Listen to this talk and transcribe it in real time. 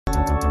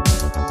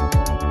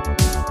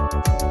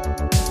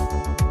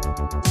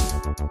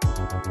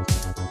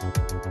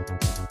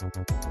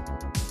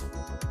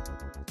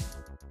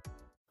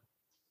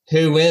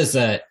Who is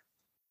it?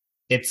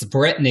 It's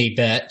Britney,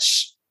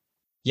 bitch.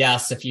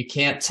 Yes, if you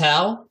can't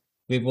tell,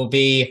 we will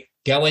be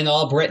going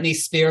all Britney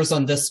Spears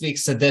on this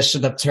week's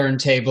edition of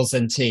Turntables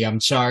and Tea. I'm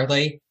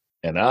Charlie.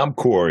 And I'm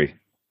Corey.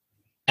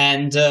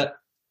 And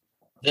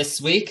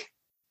this week,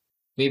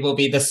 we will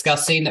be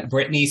discussing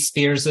Britney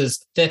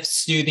Spears' fifth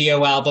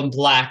studio album,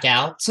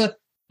 Blackout.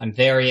 I'm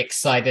very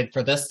excited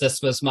for this.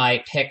 This was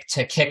my pick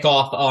to kick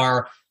off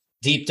our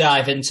deep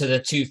dive into the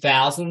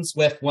 2000s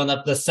with one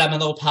of the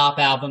seminal pop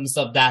albums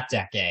of that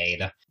decade.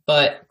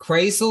 But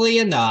crazily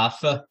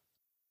enough,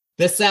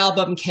 this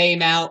album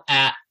came out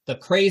at the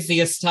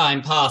craziest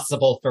time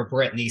possible for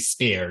Britney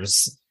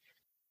Spears.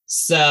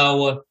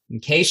 So,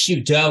 in case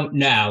you don't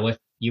know, if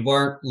you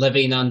weren't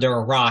living under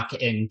a rock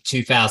in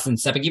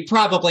 2007, you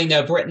probably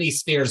know Britney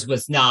Spears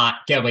was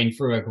not going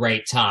through a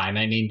great time.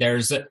 I mean,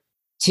 there's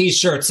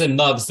t-shirts and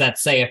mugs that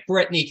say, if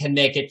Britney can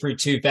make it through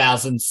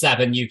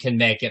 2007, you can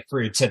make it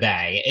through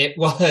today. It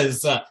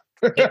was,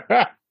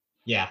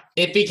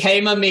 it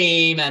became a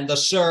meme, and the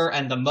shirt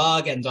and the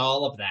mug and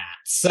all of that.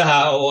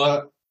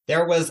 So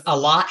there was a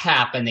lot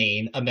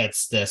happening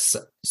amidst this.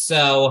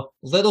 So,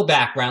 little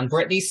background.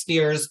 Britney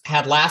Spears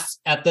had last,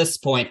 at this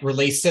point,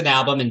 released an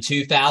album in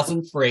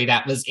 2003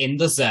 that was In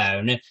the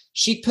Zone.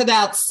 She put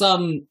out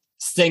some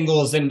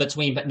singles in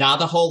between, but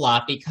not a whole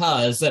lot,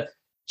 because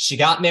she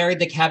got married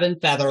to Kevin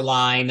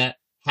Federline,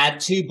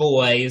 had two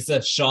boys,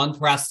 Sean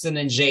Preston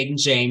and Jaden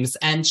James,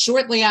 and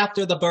shortly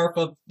after the birth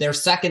of their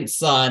second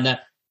son,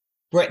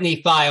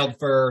 Britney filed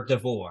for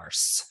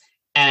divorce.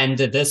 And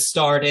this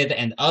started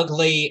an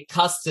ugly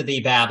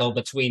custody battle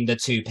between the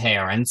two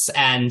parents.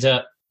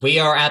 And we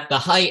are at the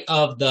height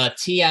of the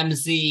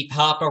TMZ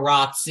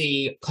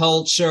paparazzi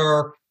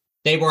culture.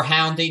 They were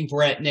hounding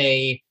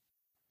Britney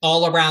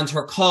all around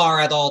her car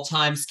at all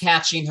times,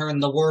 catching her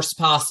in the worst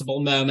possible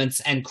moments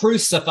and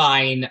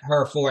crucifying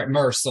her for it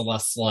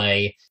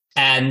mercilessly.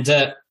 And,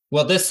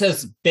 this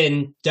has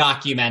been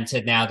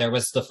documented now. There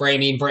was the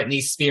Framing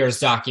Britney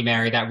Spears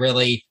documentary that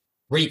really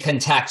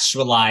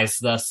recontextualized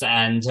this,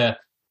 and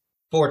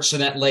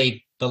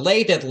fortunately,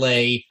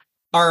 belatedly,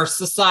 our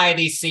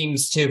society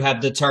seems to have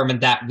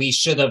determined that we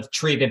should have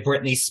treated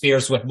Britney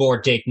Spears with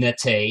more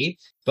dignity,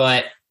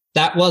 but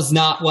that was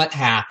not what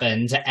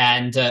happened,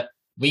 and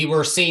we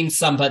were seeing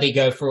somebody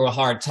go through a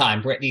hard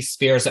time. Britney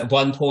Spears at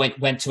one point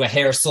went to a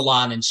hair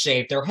salon and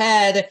shaved her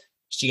head.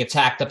 She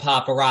attacked the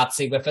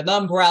paparazzi with an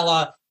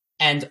umbrella,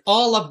 and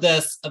all of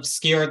this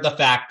obscured the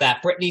fact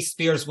that Britney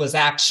Spears was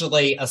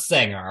actually a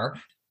singer.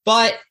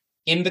 But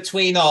in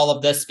between all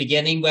of this,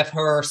 beginning with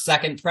her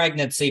second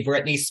pregnancy,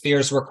 Britney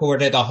Spears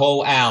recorded a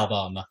whole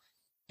album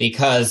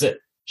because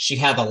she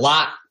had a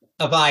lot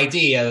of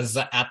ideas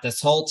at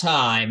this whole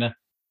time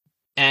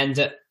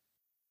and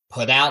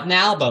put out an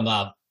album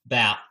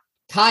about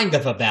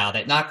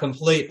it, not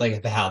completely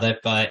about it,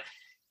 but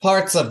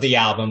parts of the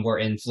album were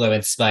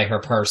influenced by her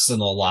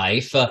personal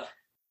life.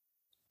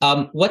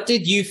 What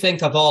did you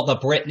think of all the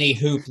Britney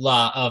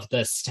hoopla of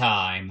this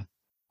time?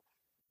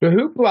 The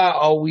hoopla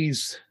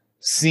always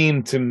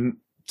seemed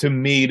to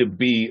me to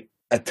be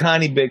a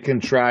tiny bit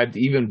contrived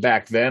even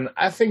back then.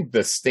 I think the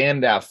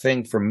standout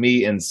thing for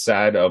me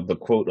inside of the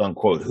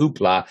quote-unquote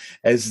hoopla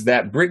is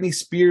that Britney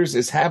Spears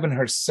is having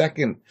her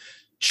second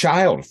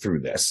child through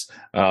this.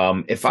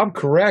 If I'm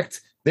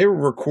correct, they were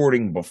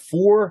recording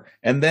before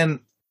and then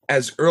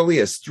as early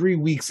as 3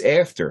 weeks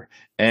after.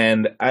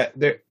 And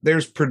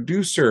there's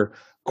producer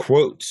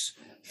quotes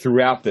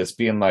throughout this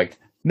being like,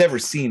 never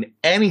seen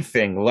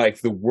anything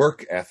like the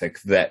work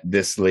ethic that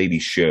this lady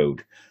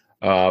showed.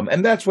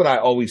 And that's what I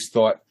always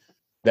thought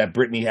that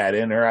Britney had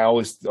in her. I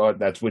always thought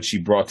that's what she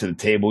brought to the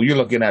table. You're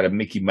looking at a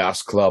Mickey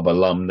Mouse Club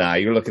alumni.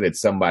 You're looking at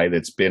somebody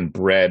that's been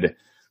bred.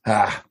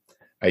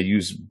 I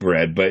use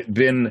bred, but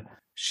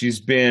she's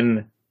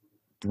been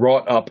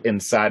brought up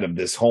inside of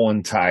this whole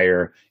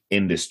entire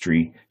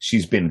industry.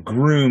 She's been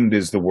groomed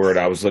is the word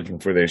I was looking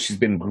for there. She's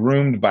been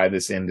groomed by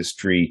this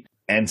industry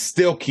and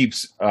still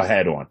keeps a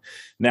head on.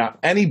 Now,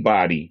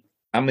 anybody,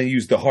 I'm going to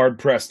use the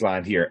hard-pressed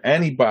line here,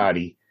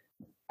 anybody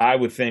I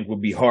would think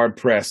would be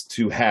hard-pressed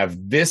to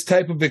have this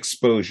type of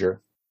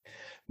exposure,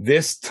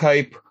 this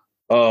type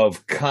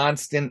of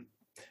constant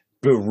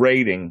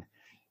berating,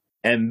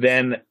 and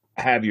then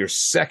have your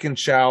second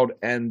child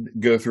and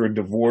go through a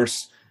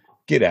divorce.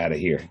 Get out of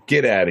here.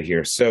 Get out of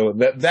here. So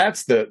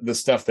that's the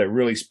stuff that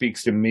really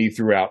speaks to me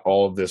throughout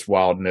all of this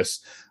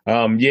wildness.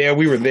 Yeah,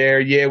 we were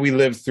there. Yeah, we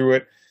lived through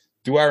it.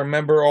 Do I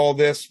remember all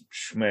this?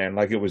 Man,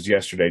 like it was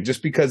yesterday,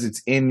 just because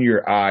it's in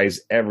your eyes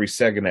every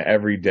second of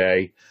every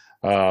day.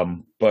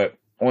 But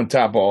on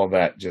top of all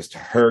that, just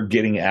her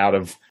getting out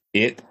of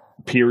it,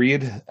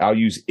 period. I'll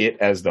use it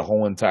as the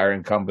whole entire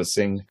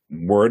encompassing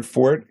word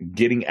for it.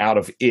 Getting out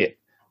of it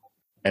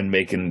and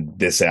making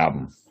this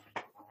album.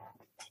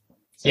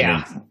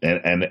 Yeah.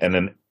 And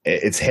then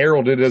it's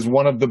heralded as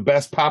one of the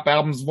best pop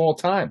albums of all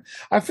time.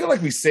 I feel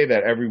like we say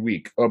that every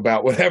week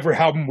about whatever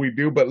album we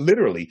do, but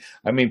literally,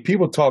 I mean,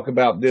 people talk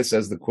about this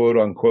as the quote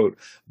unquote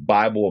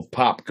Bible of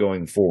pop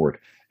going forward.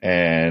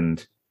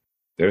 And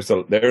there's a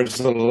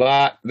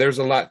lot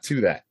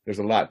to that. There's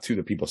a lot to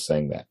the people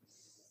saying that.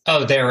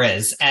 Oh, there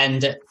is.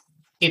 And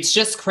it's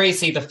just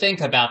crazy to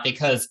think about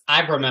because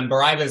I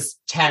remember I was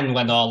 10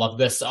 when all of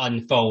this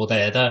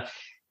unfolded.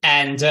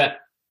 And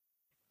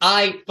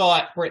I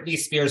thought Britney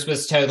Spears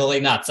was totally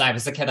nuts. I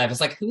was a kid. I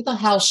was like, who the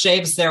hell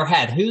shaves their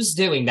head? Who's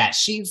doing that?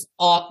 She's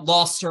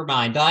lost her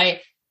mind.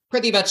 I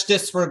pretty much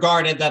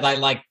disregarded that I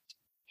liked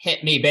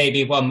Hit Me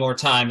Baby One More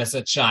Time as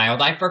a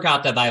child. I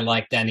forgot that I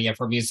liked any of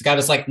her music. I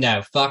was like,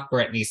 no, fuck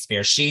Britney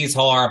Spears. She's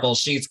horrible.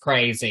 She's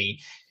crazy.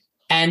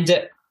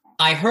 And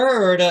I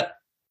heard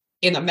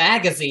in a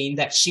magazine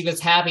that she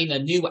was having a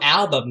new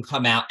album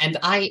come out. And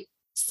I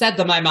said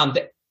to my mom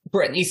that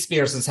Britney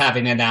Spears is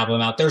having an album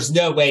out. There's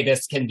no way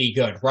this can be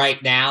good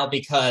right now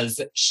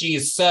because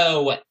she's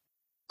so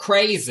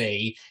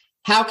crazy.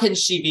 How can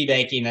she be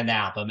making an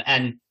album?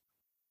 And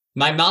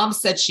my mom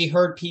said she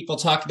heard people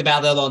talking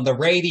about it on the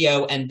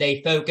radio and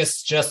they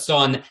focused just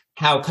on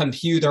how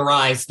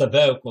computerized the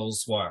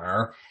vocals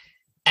were.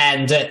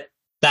 And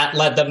that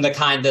led them to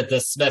kind of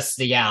dismiss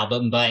the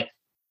album. But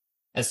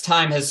as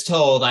time has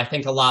told, I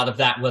think a lot of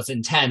that was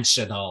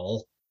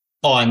intentional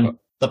on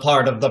the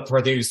part of the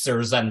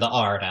producers and the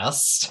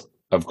artists.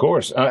 Of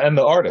course. And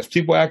the artist.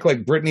 People act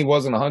like Britney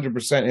wasn't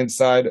 100%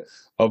 inside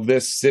of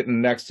this,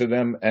 sitting next to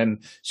them.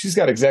 And she's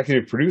got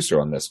executive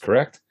producer on this,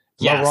 correct?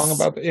 Am I wrong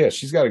about that? Yeah,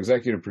 she's got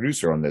executive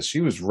producer on this. She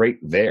was right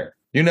there.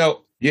 You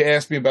know, you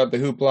asked me about the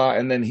hoopla,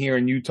 and then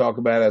hearing you talk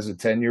about it as a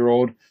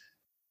 10-year-old,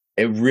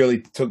 it really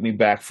took me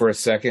back for a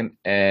second.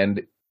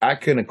 And I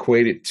can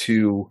equate it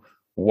to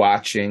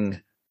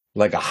watching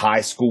like a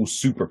high school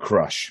super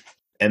crush.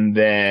 And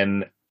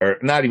then, or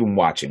not even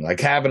watching, like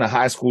having a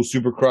high school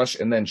super crush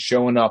and then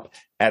showing up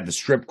at the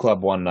strip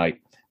club one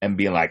night and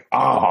being like,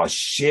 oh,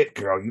 shit,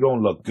 girl, you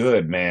don't look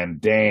good, man.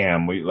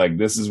 Damn, like,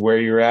 this is where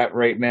you're at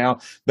right now.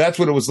 That's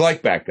what it was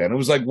like back then. It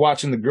was like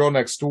watching the girl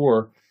next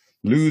door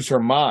lose her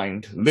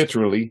mind,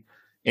 literally,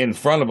 in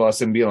front of us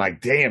and being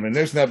like, damn, and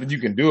there's nothing you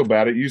can do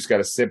about it. You just got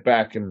to sit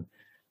back and,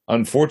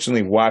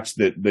 unfortunately, watch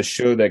the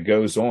show that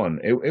goes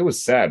on. It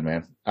was sad,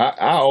 man.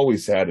 I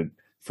always had it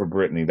for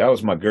Britney. That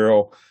was my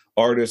girl,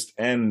 artist,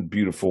 and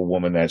beautiful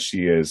woman that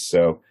she is.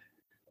 So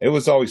it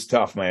was always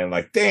tough, man.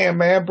 Like, damn,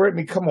 man,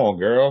 Britney, come on,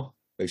 girl.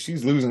 Like,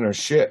 she's losing her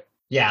shit.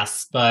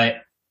 Yes, but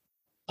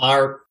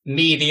our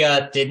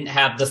media didn't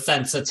have the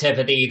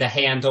sensitivity to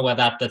handle it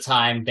at the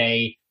time.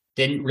 They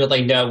didn't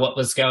really know what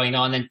was going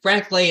on. And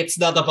frankly, it's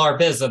none of our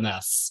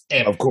business.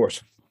 Of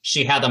course.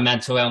 She had a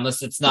mental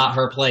illness. It's not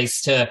her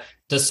place to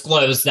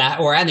disclose that,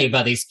 or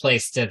anybody's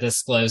place to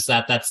disclose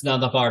that. That's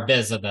none of our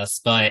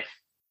business. But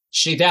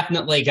she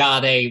definitely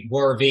got a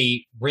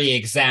worthy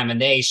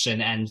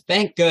re-examination, and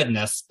thank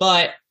goodness.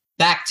 But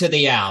back to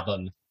the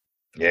album.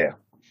 Yeah.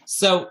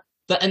 So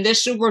the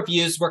initial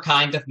reviews were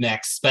kind of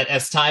mixed, but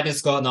as time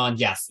has gone on,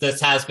 yes,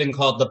 this has been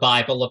called the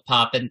Bible of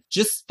Pop. And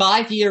just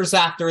 5 years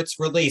after its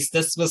release,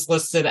 this was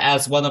listed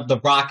as one of the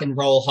Rock and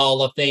Roll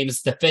Hall of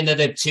Fame's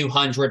definitive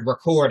 200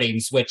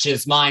 recordings, which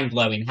is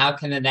mind-blowing. How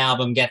can an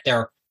album get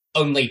there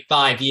only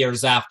 5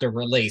 years after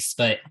release?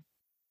 But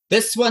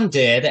this one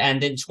did,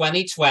 and in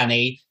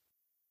 2020,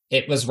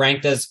 it was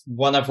ranked as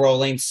one of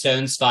Rolling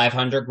Stone's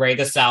 500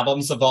 greatest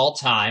albums of all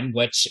time,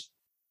 which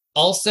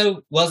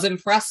also was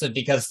impressive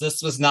because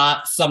this was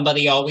not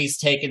somebody always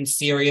taken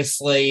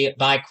seriously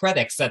by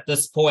critics at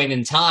this point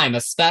in time.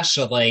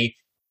 Especially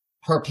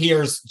her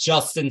peers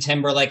Justin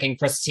Timberlake and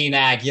Christina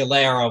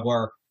Aguilera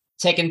were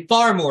taken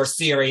far more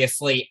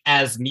seriously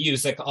as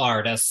music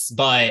artists,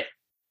 but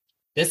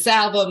this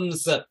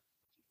album's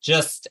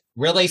just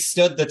really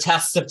stood the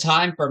test of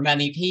time for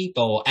many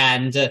people,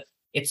 and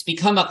it's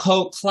become a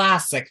cult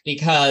classic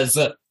because,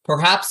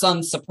 perhaps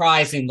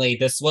unsurprisingly,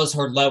 this was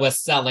her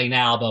lowest selling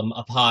album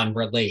upon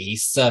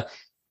release.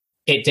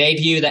 It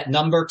debuted at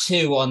number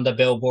 2 on the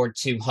Billboard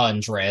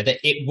 200.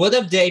 It would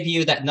have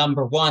debuted at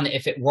number 1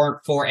 if it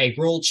weren't for a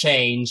rule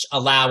change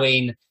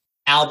allowing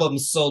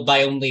albums sold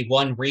by only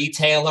one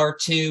retailer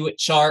to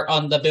chart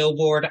on the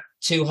Billboard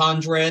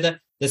 200.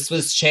 This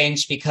was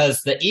changed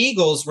because the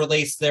Eagles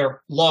released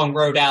their Long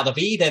Road Out of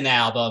Eden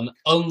album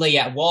only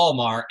at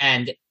Walmart,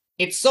 and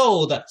it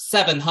sold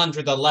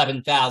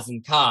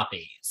 711,000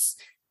 copies.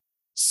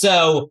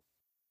 So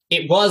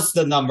it was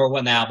the number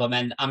 1 album,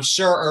 and I'm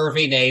sure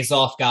Irving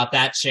Azoff got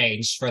that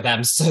changed for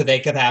them so they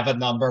could have a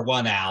number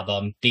 1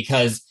 album,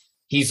 because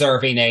he's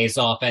Irving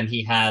Azoff and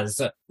he has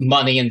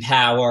money and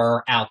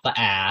power out the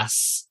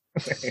ass.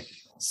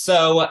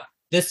 So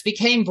this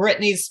became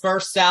Britney's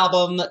first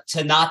album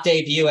to not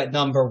debut at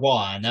number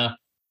 1,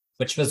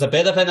 which was a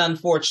bit of an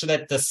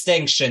unfortunate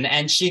distinction,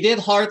 and she did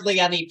hardly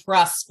any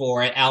press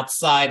for it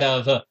outside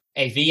of a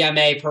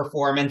VMA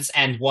performance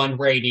and one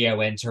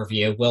radio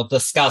interview. We'll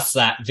discuss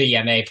that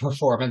VMA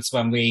performance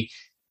when we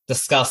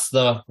discuss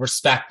the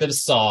respective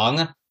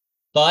song.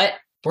 But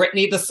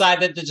Britney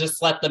decided to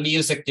just let the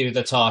music do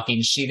the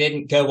talking. She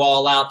didn't go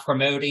all out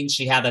promoting.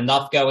 She had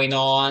enough going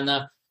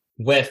on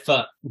with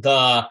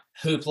the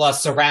hoopla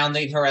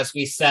surrounding her, as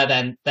we said,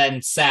 and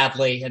then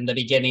sadly in the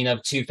beginning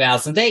of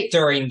 2008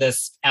 during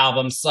this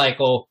album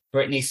cycle,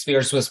 Britney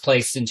Spears was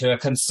placed into a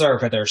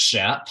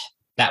conservatorship.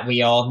 that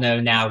we all know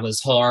now was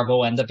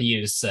horrible and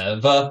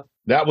abusive.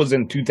 That was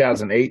in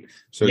 2008,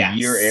 so Yes. a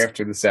year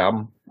after this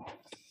album.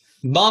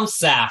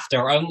 Months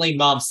after, only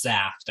months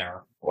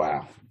after.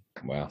 Wow.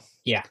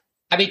 Yeah.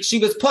 I mean, she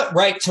was put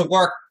right to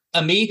work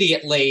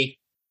immediately.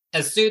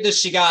 As soon as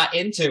she got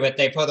into it,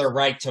 they put her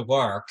right to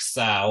work,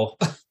 so.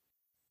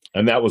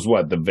 And that was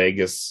what, the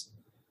Vegas?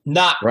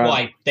 Not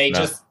Right.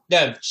 quite.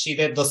 No, she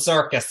did the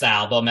Circus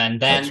album, and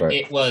then That's right.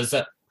 it was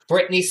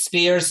Britney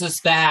Spears is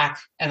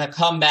back, and a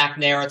comeback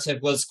narrative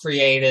was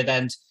created,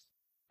 and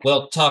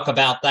we'll talk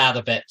about that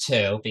a bit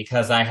too,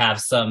 because I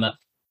have some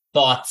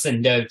thoughts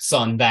and notes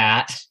on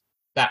that.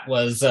 That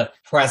was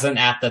present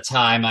at the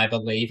time, I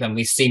believe, and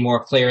we see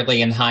more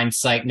clearly in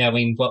hindsight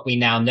knowing what we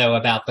now know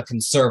about the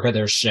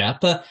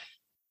conservatorship.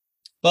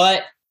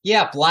 But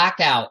yeah,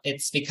 Blackout,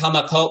 it's become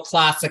a cult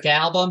classic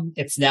album.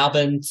 It's now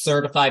been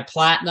certified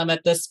platinum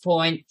at this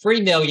point,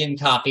 3 million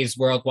copies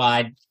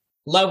worldwide,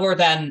 lower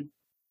than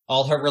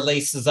all her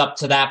releases up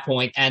to that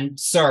point, and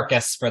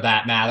Circus for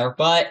that matter.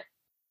 But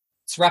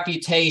its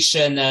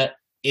reputation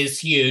is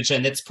huge,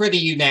 and it's pretty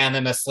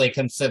unanimously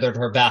considered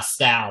her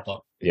best album.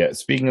 Yeah,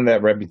 speaking of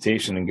that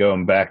reputation and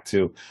going back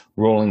to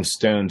Rolling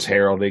Stones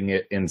heralding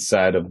it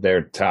inside of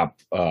their top,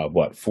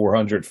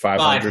 400,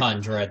 500?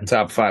 500.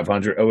 Top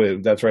 500. Oh,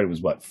 that's right. It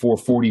was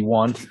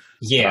 441?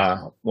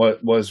 Yeah.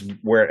 What was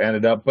where it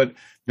ended up. But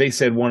they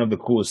said one of the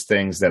coolest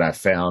things that I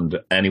found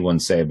anyone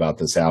say about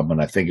this album,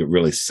 and I think it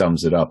really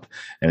sums it up,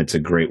 and it's a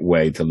great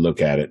way to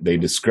look at it. They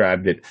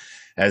described it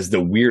as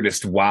the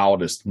weirdest,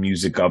 wildest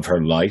music of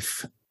her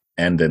life,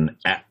 and an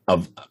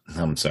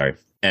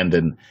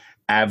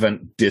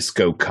avant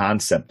disco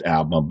concept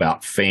album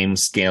about fame,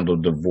 scandal,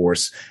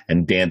 divorce,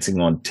 and dancing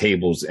on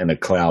tables in a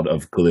cloud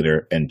of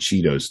glitter and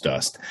Cheetos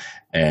dust.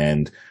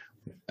 And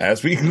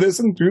as we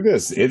listen through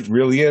this, it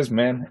really is,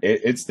 man.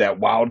 It's that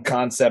wild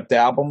concept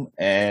album.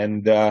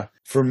 And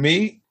for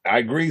me, I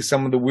agree,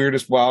 some of the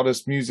weirdest,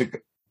 wildest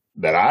music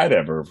that I'd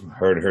ever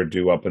heard her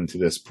do up until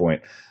this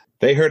point.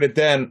 They heard it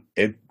then.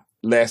 It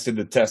lasted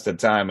the test of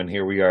time, and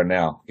here we are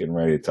now, getting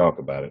ready to talk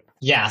about it.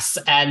 Yes,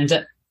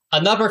 and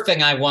another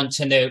thing I want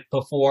to note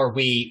before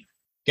we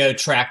go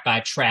track by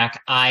track,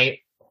 I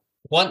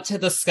want to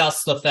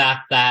discuss the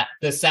fact that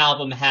this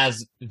album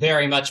has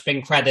very much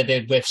been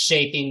credited with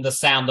shaping the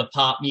sound of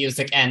pop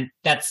music, and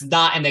that's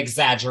not an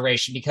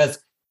exaggeration, because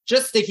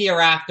just a year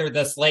after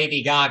this,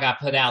 Lady Gaga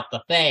put out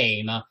The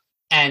Fame,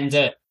 and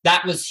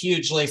that was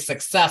hugely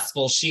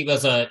successful. She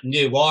was a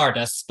new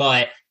artist,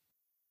 but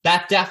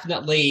that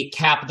definitely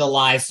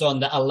capitalized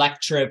on the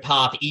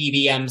electro-pop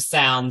EDM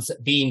sounds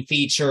being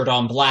featured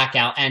on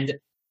Blackout, and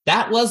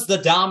that was the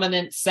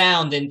dominant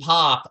sound in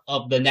pop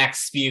of the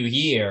next few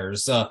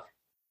years.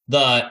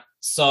 The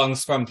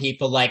songs from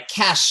people like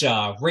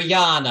Kesha,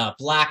 Rihanna,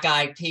 Black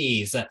Eyed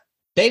Peas,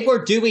 they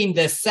were doing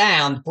this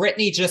sound.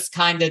 Britney just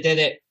kind of did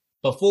it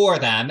before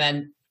them,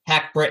 and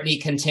heck,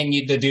 Britney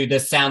continued to do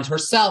this sound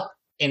herself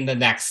in the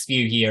next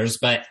few years,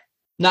 but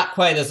not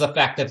quite as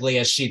effectively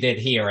as she did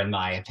here, in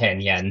my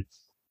opinion.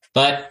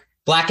 But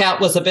Blackout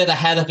was a bit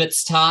ahead of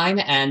its time,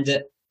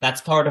 and that's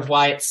part of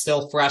why it's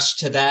still fresh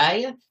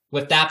today.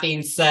 With that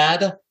being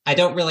said, I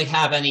don't really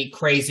have any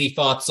crazy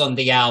thoughts on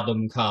the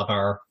album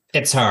cover.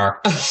 It's her.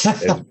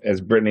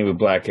 It's Britney with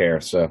black hair,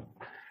 so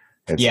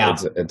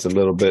it's a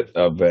little bit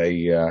of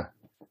a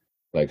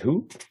like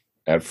who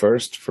at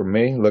first for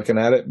me looking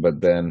at it,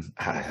 but then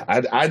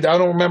I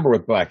don't remember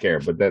with black hair,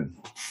 but then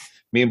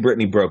me and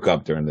Britney broke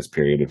up during this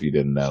period, if you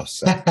didn't know.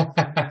 So.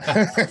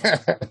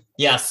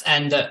 Yes,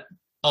 and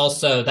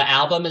also the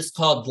album is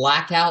called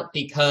Blackout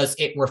because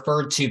it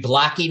referred to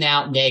blacking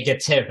out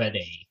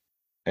negativity.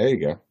 There you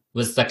go.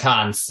 Was the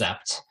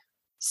concept.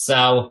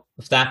 So,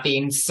 with that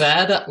being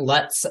said,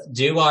 let's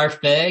do our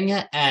thing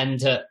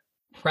and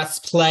press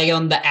play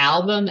on the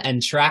album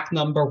and track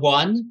number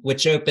 1,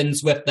 which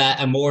opens with that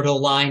immortal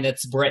line,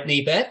 "It's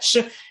Britney,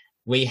 bitch."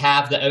 We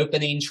have the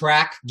opening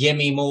track,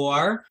 "Gimme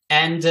More,"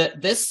 and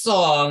this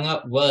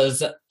song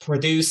was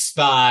produced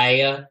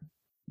by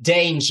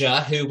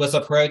Danger, who was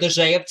a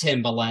protege of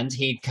Timbaland.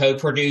 He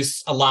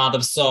co-produced a lot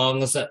of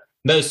songs,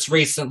 most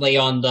recently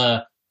on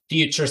the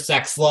Future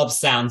Sex Love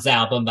Sounds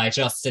album by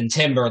Justin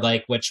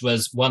Timberlake, which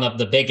was one of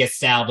the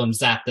biggest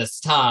albums at this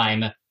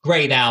time.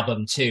 Great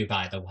album too,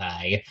 by the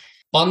way.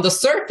 On the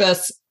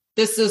surface,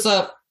 this is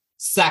a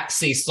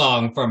sexy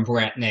song from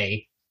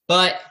Britney,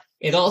 but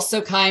it also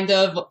kind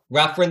of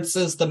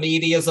references the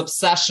media's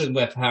obsession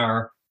with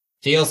her.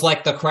 Feels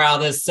like the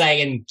crowd is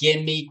saying,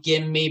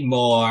 gimme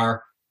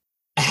more.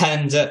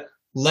 And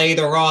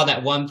later on,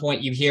 at one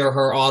point, you hear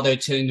her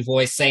auto-tuned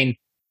voice saying,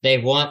 they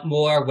want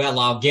more, well,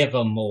 I'll give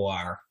them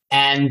more.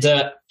 And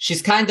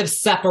she's kind of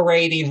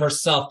separating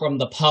herself from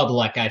the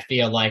public, I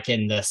feel like,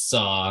 in this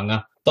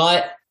song.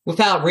 But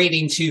without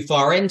reading too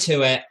far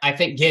into it, I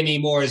think Gimme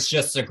More is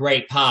just a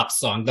great pop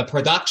song. The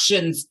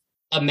production's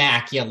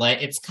immaculate.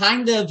 It's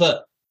kind of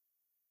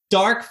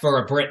dark for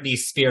a Britney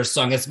Spears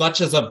song. As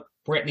much as a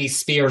Britney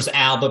Spears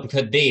album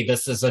could be,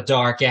 this is a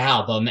dark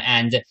album,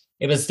 and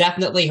it was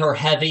definitely her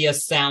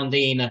heaviest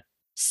sounding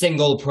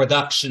single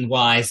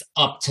production-wise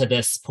up to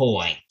this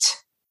point.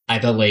 I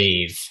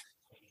believe.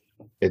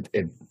 It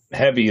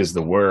heavy is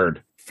the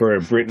word for a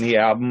Britney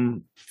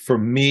album. For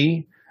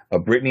me, a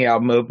Britney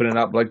album opening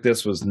up like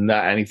this was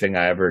not anything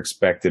I ever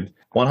expected.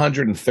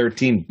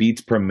 113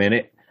 beats per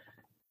minute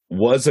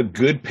was a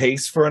good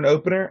pace for an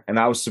opener, and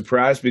I was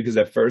surprised because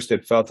at first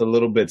it felt a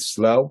little bit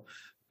slow,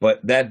 but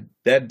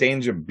that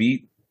Danger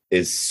beat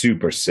is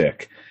super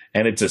sick,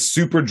 and it's a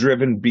super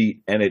driven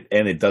beat, and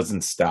it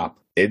doesn't stop.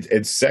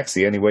 It's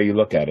sexy any way you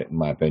look at it, in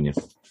my opinion.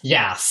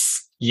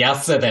 Yes,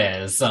 it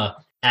is.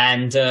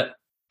 And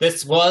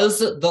this was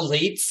the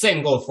lead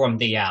single from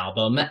the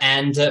album,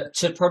 and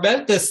to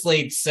promote this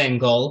lead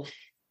single,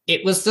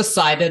 it was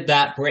decided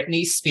that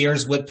Britney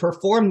Spears would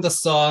perform the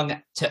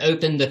song to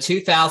open the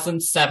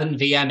 2007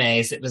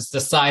 VMAs. It was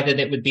decided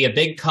it would be a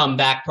big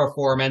comeback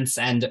performance,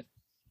 and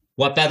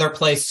what better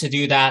place to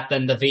do that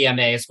than the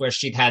VMAs, where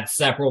she'd had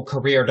several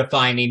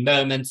career-defining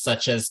moments,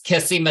 such as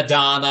kissing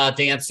Madonna,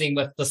 dancing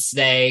with the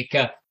snake.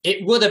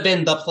 It would have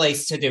been the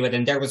place to do it,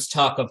 and there was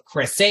talk of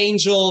Chris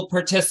Angel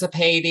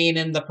participating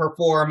in the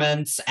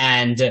performance,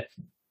 and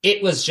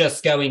it was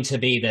just going to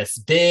be this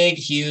big,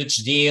 huge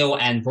deal,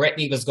 and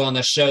Britney was going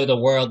to show the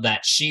world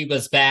that she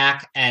was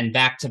back, and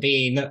back to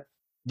being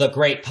the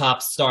great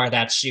pop star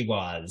that she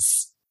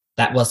was.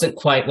 That wasn't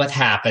quite what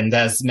happened,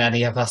 as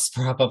many of us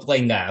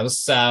probably know.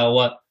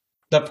 So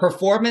the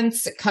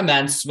performance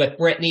commenced with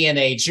Britney in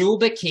a jewel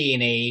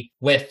bikini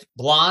with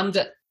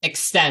blonde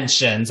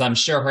extensions. I'm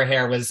sure her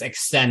hair was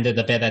extended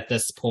a bit at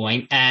this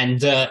point.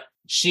 And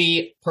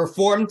she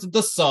performed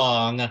the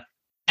song,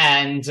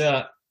 and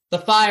the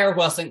fire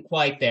wasn't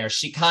quite there.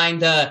 She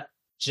kind of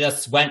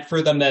just went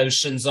through the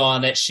motions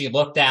on it. She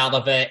looked out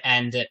of it,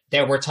 and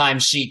there were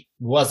times she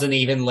wasn't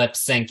even lip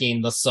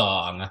syncing the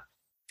song.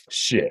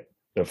 Shit.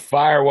 The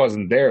fire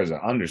wasn't there is an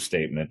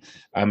understatement.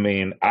 I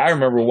mean, I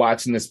remember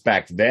watching this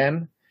back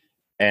then,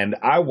 and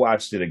I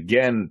watched it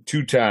again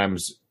 2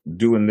 times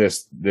doing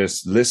this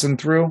listen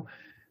through.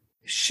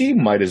 She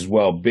might as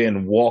well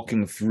been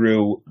walking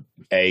through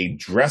a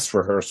dress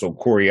rehearsal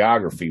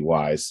choreography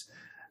wise.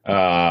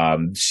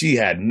 She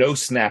had no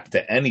snap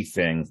to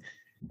anything.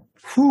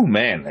 Whew,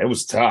 man, it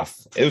was tough.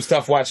 It was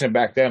tough watching it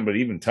back then, but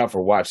even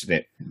tougher watching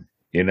it,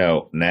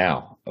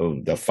 now. Oh,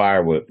 the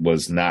fire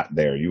was not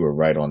there. You were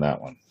right on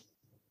that one.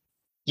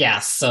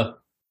 Yes,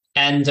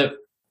 and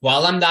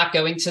while I'm not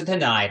going to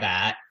deny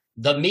that,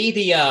 the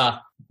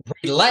media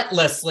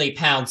relentlessly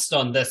pounced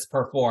on this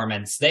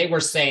performance. They were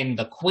saying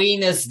the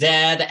Queen is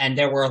dead, and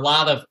there were a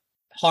lot of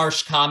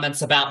harsh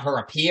comments about her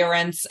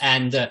appearance,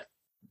 and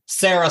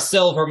Sarah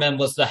Silverman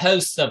was the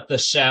host of the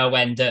show,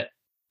 and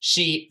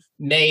she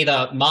made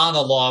a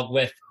monologue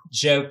with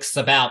jokes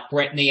about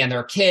Britney and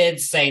her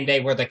kids, saying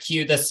they were the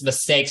cutest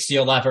mistakes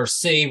you'll ever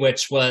see,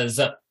 which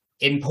was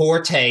in poor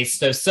taste,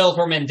 though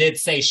Silverman did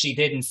say she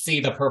didn't see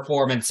the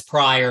performance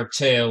prior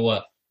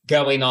to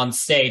going on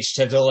stage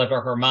to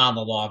deliver her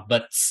monologue,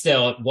 but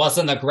still, it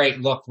wasn't a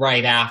great look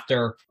right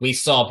after we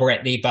saw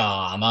Britney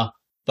bomb.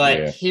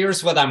 But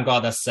Here's what I'm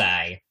gonna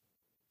say.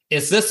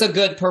 Is this a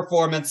good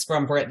performance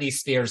from Britney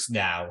Spears?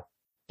 No.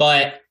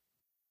 But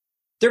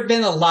there have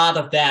been a lot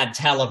of bad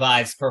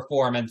televised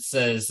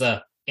performances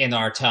in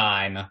our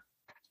time.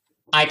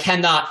 I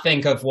cannot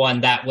think of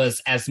one that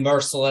was as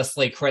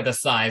mercilessly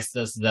criticized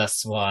as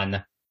this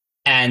one.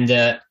 And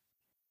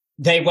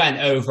they went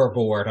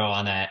overboard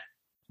on it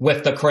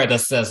with the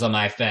criticism,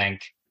 I think.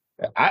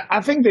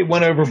 I think they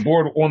went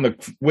overboard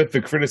with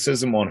the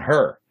criticism on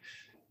her.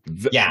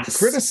 The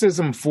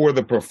criticism for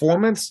the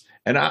performance,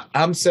 and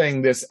I'm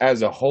saying this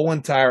as a whole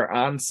entire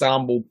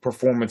ensemble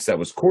performance that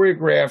was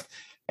choreographed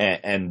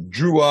and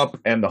drew up,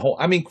 and the whole,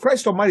 I mean,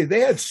 Christ almighty,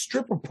 they had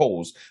stripper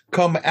poles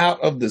come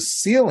out of the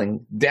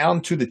ceiling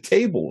down to the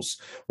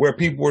tables where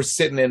people were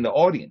sitting in the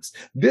audience.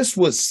 This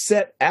was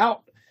set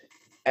out,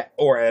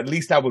 or at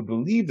least I would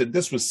believe that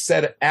this was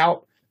set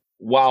out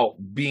while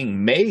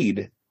being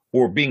made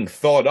or being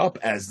thought up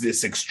as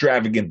this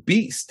extravagant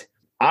beast.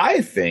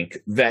 I think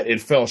that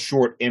it fell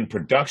short in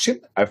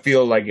production. I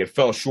feel like it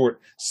fell short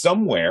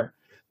somewhere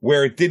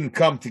where it didn't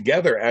come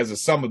together as a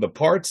sum of the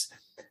parts.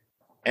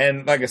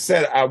 And like I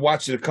said, I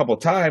watched it a couple of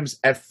times.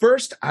 At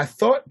first, I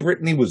thought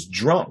Britney was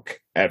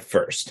drunk at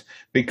first,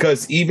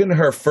 because even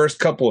her first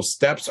couple of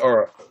steps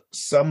are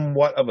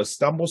somewhat of a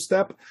stumble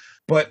step.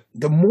 But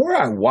the more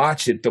I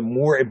watch it, the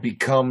more it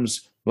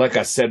becomes, like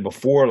I said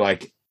before,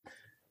 like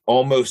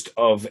almost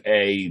of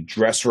a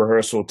dress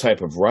rehearsal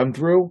type of run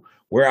through,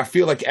 where I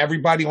feel like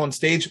everybody on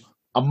stage,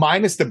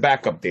 minus the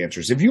backup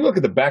dancers. If you look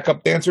at the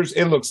backup dancers,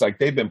 it looks like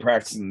they've been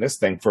practicing this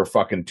thing for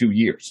fucking 2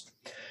 years.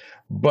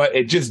 But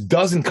it just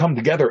doesn't come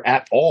together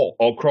at all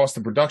across the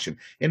production.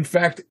 In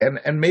fact,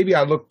 and maybe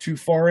I look too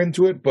far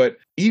into it, but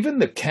even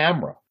the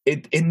camera,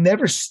 it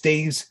never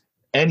stays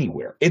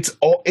anywhere. It's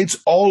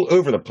all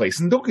over the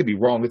place. And don't get me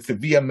wrong, it's the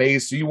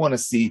VMAs, so you want to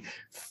see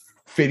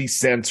 50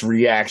 Cent's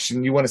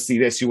reaction. You want to see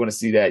this, you want to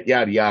see that,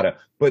 yada, yada.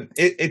 But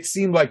it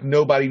seemed like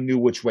nobody knew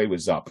which way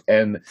was up.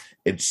 And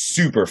it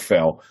super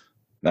fell.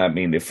 I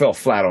mean, it fell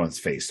flat on its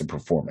face, the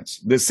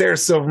performance. The Sarah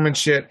Silverman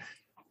shit,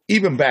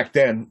 even back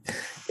then,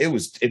 it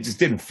just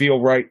didn't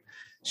feel right.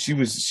 she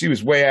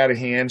was way out of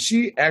hand.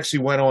 She actually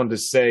went on to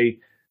say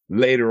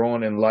later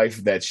on in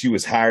life that she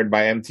was hired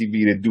by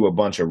MTV to do a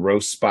bunch of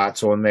roast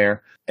spots on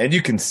there. And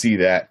you can see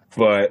that,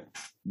 but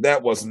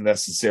that wasn't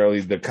necessarily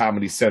the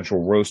Comedy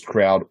Central roast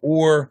crowd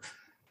or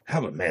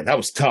man, that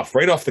was tough.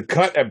 Right off the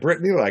cut at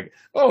Britney, like,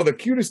 oh, the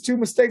cutest two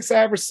mistakes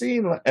I ever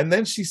seen. And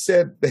then she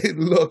said they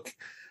look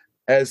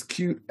as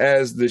cute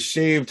as the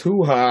shaved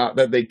hoo-ha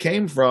that they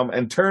came from,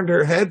 and turned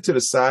her head to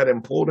the side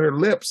and pulled her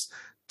lips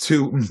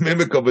to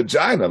mimic a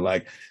vagina.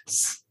 Like,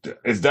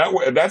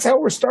 that's how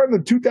we're starting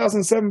the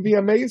 2007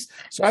 VMAs?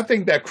 So I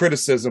think that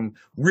criticism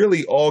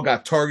really all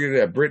got targeted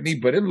at Britney,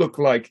 but it looked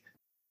like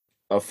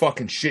a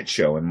fucking shit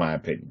show, in my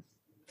opinion.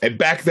 And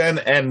back then,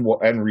 and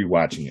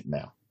rewatching it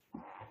now.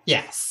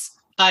 Yes,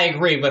 I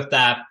agree with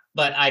that,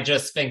 but I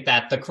just think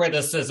that the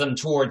criticism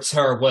towards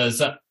her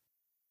was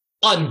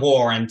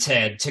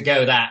unwarranted to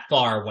go that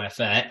far with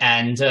it.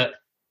 And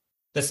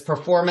this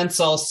performance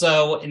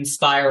also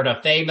inspired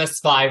a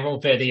famous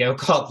viral video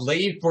called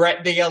Leave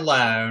Britney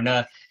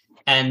Alone.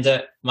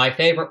 And my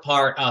favorite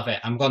part of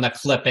it, I'm going to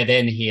clip it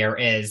in here,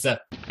 is...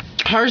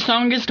 her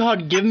song is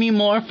called Give Me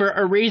More for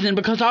a reason,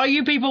 because all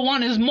you people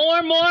want is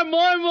more, more,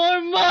 more,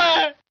 more,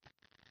 more!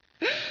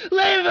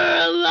 Leave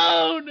her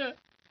alone!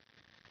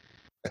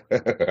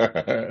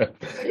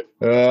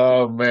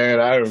 Oh man,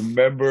 I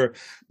remember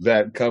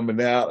that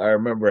coming out. I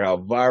remember how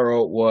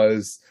viral it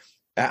was.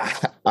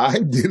 I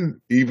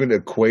didn't even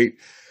equate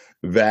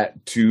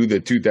that to the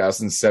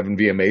 2007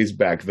 VMAs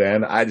back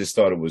then. I just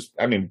thought it was,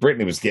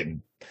 Britney was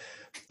getting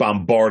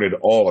bombarded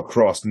all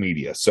across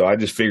media. So I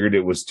just figured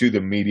it was to the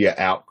media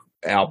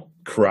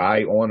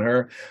outcry on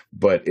her,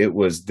 but it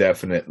was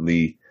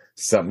definitely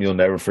something you'll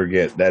never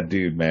forget. That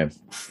dude, man.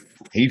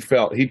 He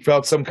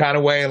felt some kind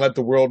of way and let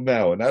the world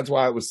know, and that's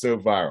why it was so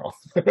viral.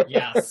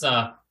 Yes,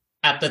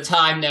 at the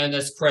time known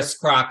as Chris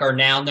Crocker,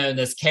 now known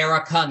as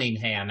Kara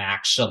Cunningham,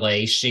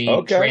 actually. She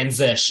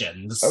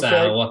transitioned,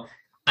 so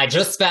I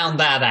just found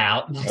that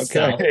out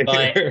myself.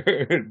 But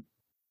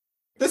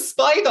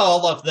despite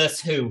all of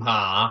this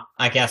hoo-ha,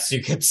 I guess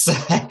you could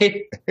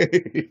say,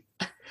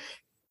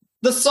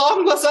 the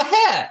song was a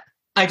hit.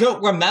 I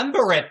don't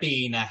remember it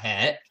being a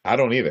hit. I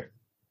don't either.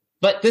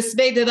 But this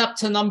made it up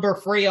to number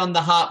 3 on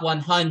the Hot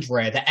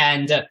 100,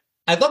 and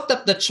I looked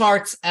up the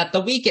charts. At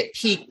the week it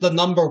peaked, the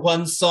number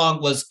 1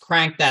 song was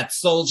Crank That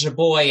Soulja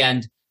Boy,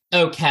 and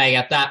okay,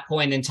 at that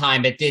point in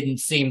time, it didn't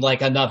seem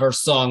like another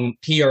song,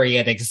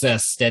 period,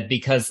 existed,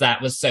 because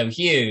that was so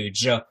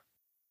huge.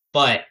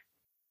 But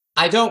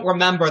I don't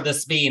remember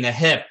this being a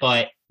hit,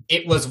 but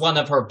it was one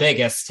of her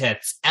biggest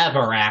hits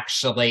ever,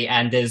 actually,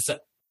 and is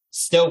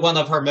still one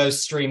of her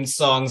most streamed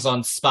songs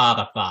on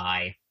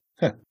Spotify.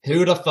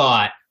 Who'd have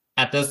thought?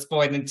 At this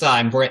point in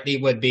time,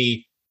 Britney would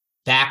be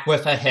back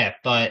with a hit,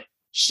 but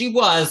she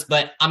was,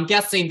 but I'm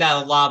guessing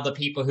that a lot of the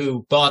people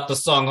who bought the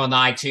song on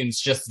iTunes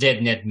just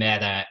didn't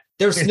admit it.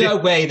 There's no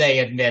way they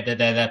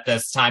admitted it at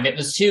this time. It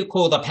was too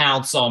cool to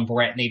pounce on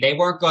Britney. They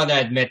weren't going to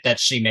admit that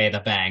she made a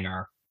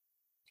banger,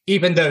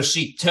 even though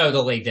she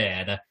totally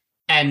did.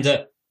 And,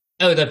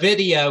 the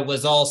video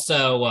was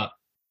also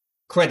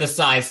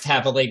criticized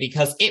heavily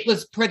because it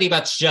was pretty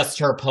much just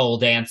her pole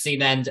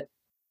dancing, and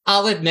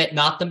I'll admit,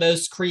 not the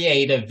most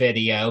creative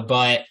video,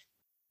 but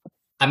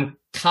I'm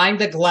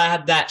kind of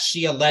glad that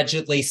she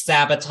allegedly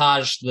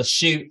sabotaged the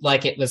shoot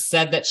like it was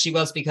said that she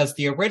was, because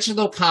the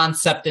original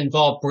concept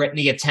involved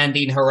Britney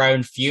attending her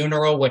own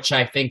funeral, which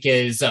I think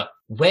is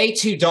way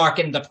too dark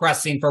and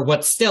depressing for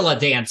what's still a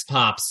dance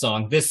pop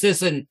song. This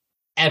isn't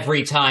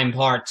Every Time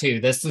Part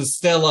 2. This is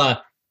still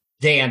a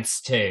dance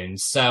tune.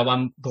 So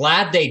I'm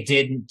glad they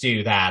didn't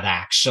do that,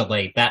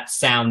 actually. That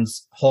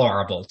sounds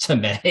horrible to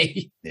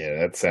me. Yeah,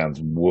 that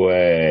sounds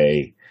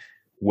way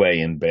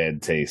in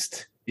bad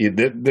taste.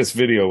 This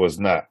video was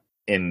not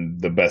in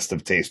the best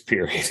of taste,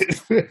 period.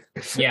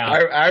 Yeah.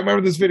 I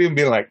remember this video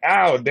being like,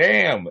 oh,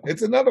 damn,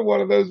 it's another one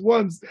of those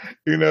ones.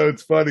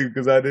 It's funny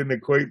because I didn't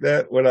equate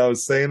that when I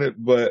was saying it,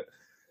 but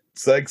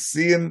it's like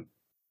seeing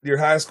your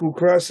high school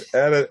crush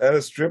at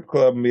a strip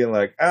club and being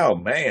like, oh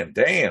man,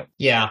 damn.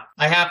 Yeah,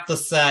 I have to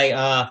say,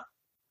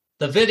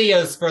 the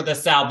videos for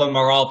this album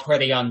are all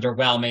pretty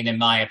underwhelming, in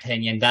my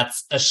opinion.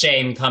 That's a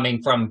shame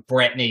coming from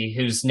Britney,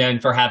 who's known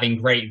for having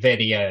great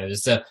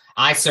videos.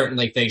 I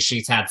certainly think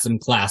she's had some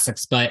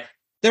classics, but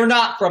they're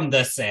not from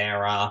this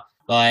era.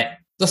 But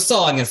the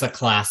song is a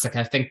classic.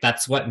 I think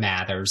that's what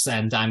matters,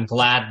 and I'm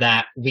glad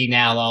that we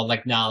now all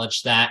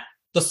acknowledge that.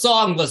 The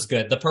song was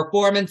good. The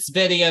performance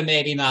video,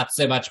 maybe not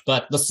so much,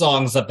 but the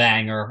song's a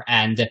banger,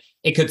 and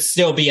it could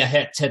still be a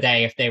hit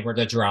today if they were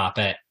to drop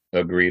it.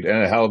 Agreed.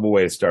 And a hell of a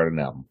way to start an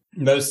album.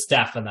 Most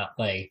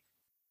definitely.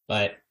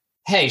 But,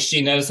 hey,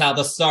 she knows how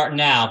to start an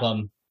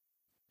album.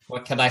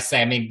 What can I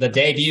say? The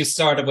debut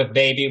started with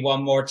Baby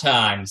One More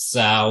Time,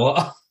 so...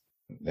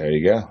 There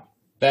you go.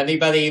 If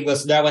anybody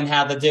was knowing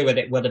how to do it,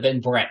 it would have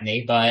been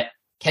Britney, but...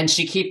 Can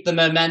she keep the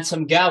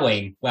momentum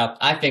going? Well,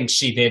 I think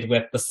she did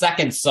with the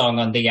second song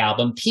on the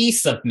album,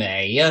 Piece of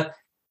Me.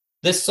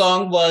 This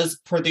song was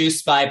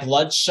produced by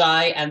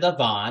Bloodshy and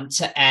Avant,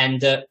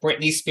 and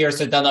Britney Spears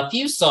had done a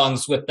few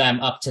songs with them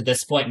up to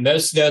this point,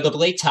 most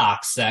notably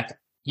Toxic.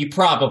 You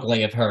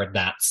probably have heard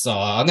that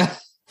song.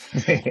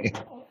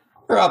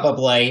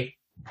 Probably.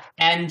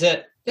 And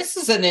this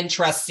is an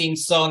interesting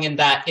song in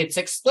that it's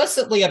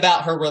explicitly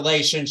about her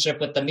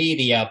relationship with the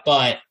media,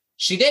 but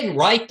she didn't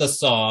write the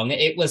song.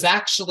 It was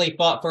actually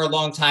thought for a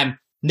long time,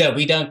 no,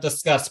 we don't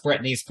discuss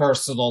Britney's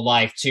personal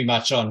life too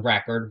much on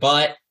record,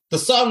 but the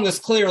song was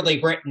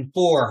clearly written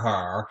for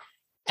her.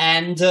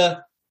 And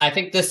I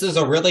think this is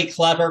a really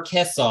clever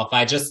kiss-off.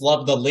 I just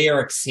love the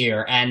lyrics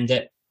here.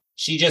 And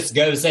she just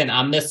goes in,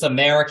 I'm Miss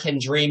American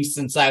Dream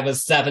since I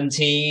was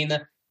 17.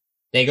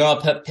 They go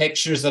and put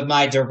pictures of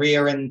my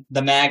career in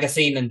the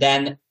magazine. And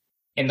then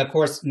in the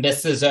course,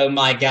 Mrs. Oh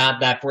My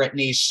God, that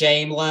Britney's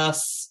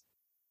shameless.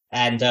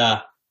 And,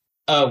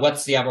 oh,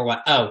 what's the other one?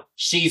 Oh,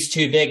 she's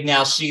too big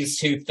now, she's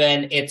too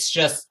thin. It's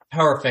just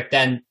perfect.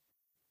 And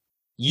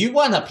you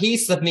want a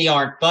piece of me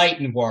aren't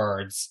fighting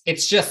words.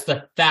 It's just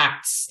a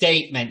fact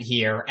statement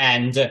here.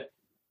 And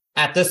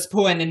at this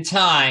point in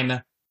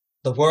time,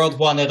 the world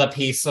wanted a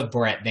piece of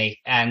Britney.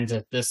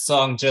 And this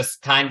song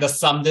just kind of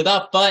summed it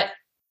up. But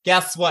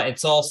guess what?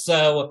 It's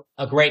also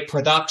a great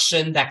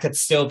production that could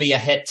still be a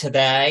hit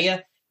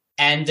today.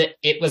 And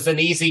it was an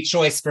easy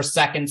choice for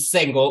second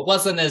single. It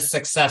wasn't as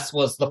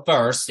successful as the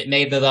first. It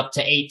made it up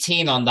to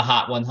 18 on the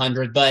Hot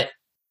 100. But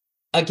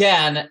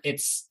again,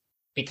 it's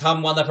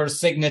become one of her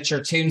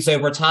signature tunes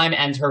over time,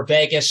 and her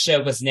Vegas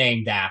show was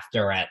named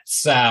after it.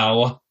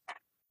 So,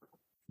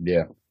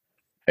 yeah,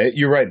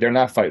 you're right. They're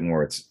not fighting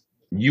words.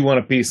 You want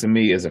a piece of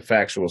me is a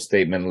factual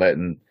statement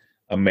letting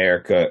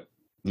America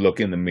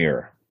look in the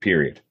mirror,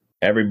 period.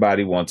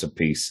 Everybody wants a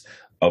piece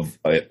of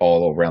it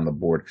all around the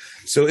board.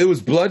 So it was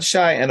Bloodshy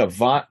and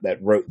Avant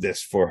that wrote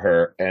this for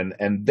her,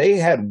 and they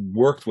had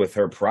worked with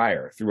her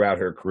prior throughout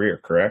her career,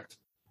 correct?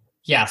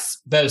 Yes,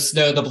 most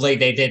notably,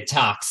 they did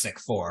Toxic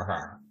for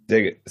her.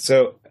 Dig it.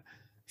 So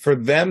for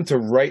them to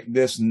write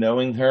this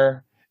knowing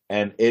her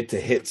and it to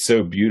hit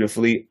so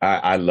beautifully,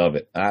 I love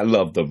it. I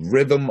love the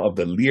rhythm of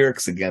the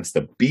lyrics against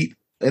the beat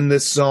in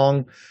this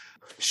song.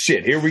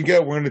 Shit, here we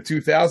go. We're in the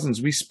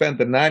 2000s. We spent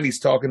the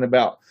 90s talking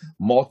about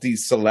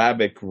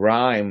multi-syllabic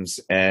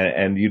rhymes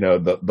and you know,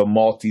 the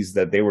multis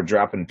that they were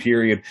dropping,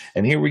 period.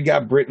 And here we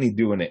got Britney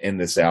doing it in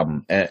this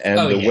album.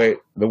 And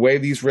the way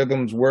these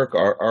rhythms work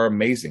are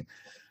amazing.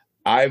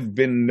 I've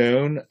been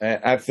known,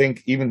 I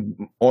think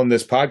even on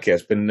this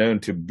podcast, been known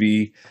to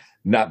be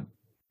not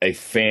a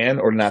fan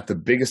or not the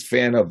biggest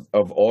fan of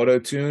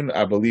auto-tune.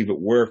 I believe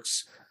it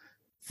works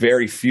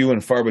very few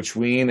and far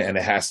between, and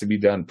it has to be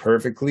done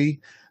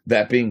perfectly.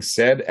 That being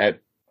said,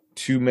 at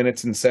 2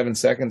 minutes and 7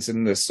 seconds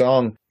in the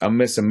song, I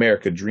Miss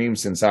America Dream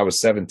since I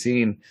was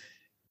 17,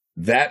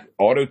 that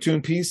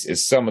auto-tune piece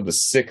is some of the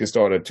sickest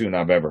auto-tune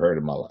I've ever heard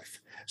in my life.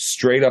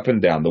 Straight up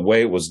and down, the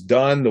way it was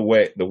done, the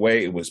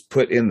way it was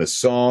put in the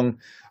song,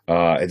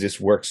 it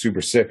just worked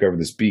super sick over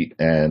this beat.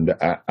 And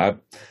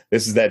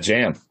this is that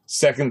jam.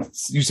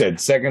 You said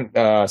second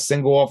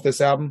single off this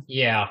album?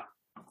 Yeah,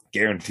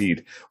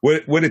 guaranteed.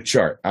 What it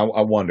chart? I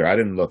wonder. I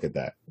didn't look at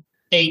that.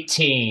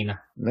 18.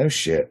 No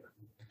shit.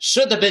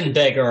 Should have been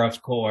bigger,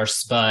 of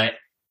course, but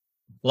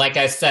like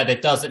I said,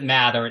 it doesn't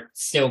matter. It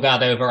still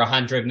got over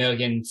 100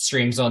 million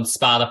streams on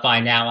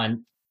Spotify now, and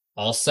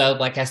also,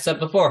 like I said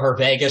before, her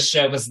Vegas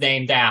show was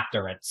named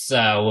after it.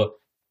 So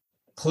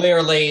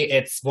clearly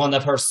it's one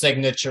of her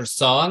signature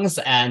songs,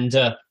 and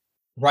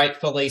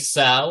rightfully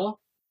so.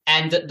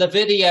 And the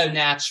video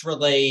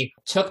naturally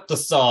took the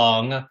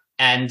song,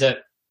 and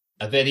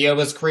a video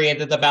was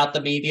created about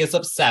the media's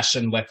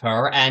obsession with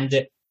her,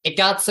 and it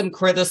got some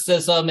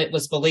criticism. It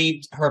was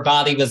believed her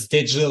body was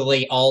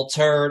digitally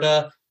altered.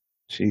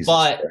 Jesus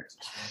but Christ.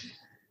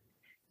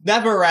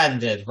 Never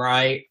ended,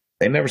 right?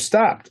 They never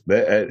stopped.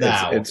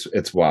 No.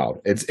 It's wild.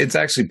 It's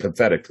actually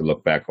pathetic to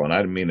look back on. I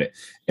didn't mean to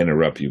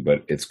interrupt you,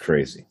 but it's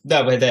crazy.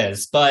 No, it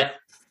is. But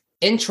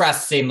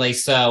interestingly,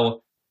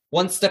 so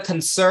once the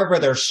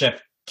conservatorship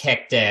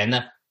kicked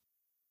in,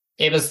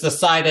 it was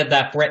decided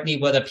that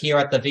Britney would appear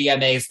at the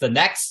VMAs the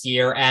next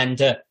year,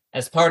 and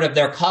as part of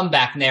their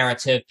comeback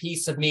narrative,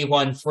 Piece of Me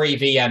won free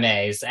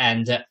VMAs.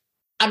 And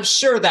I'm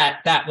sure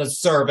that was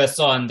service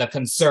on the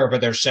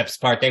conservatorship's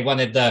part. They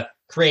wanted to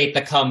create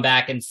the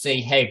comeback and say,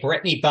 hey,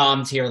 Britney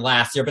bombed here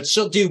last year, but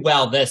she'll do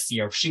well this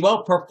year. She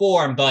won't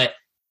perform, but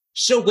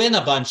she'll win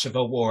a bunch of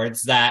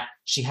awards that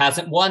she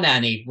hasn't won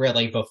any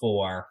really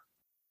before.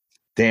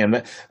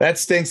 Damn, that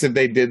stinks if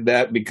they did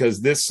that,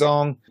 because this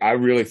song, I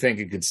really think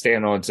it could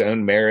stand on its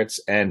own merits.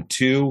 And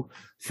two,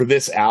 for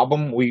this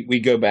album, we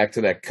go back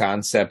to that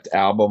concept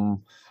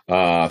album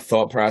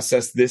thought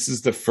process. This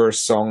is the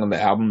first song on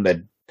the album that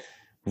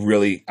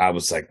really, I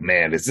was like,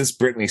 man, is this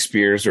Britney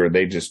Spears or are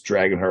they just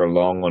dragging her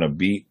along on a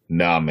beat?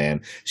 Nah,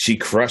 man, she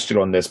crushed it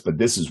on this, but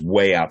this is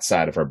way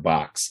outside of her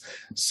box.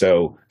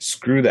 So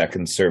screw that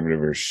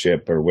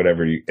conservatorship or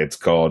whatever it's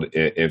called,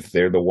 if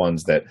they're the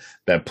ones that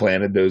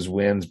planted those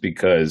wins,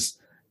 because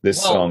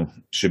this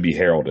song should be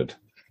heralded.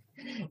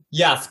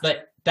 Yes,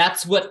 but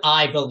That's what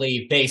I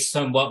believe based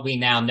on what we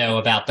now know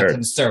about the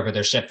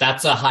conservatorship.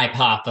 That's a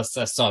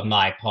hypothesis on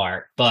my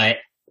part, but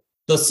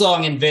the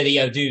song and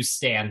video do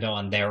stand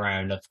on their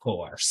own, of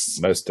course.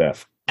 Most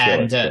def.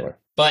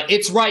 But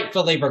it's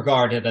rightfully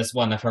regarded as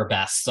one of her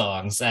best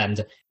songs.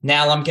 And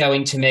now I'm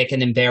going to make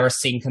an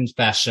embarrassing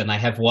confession. I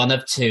have one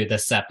of two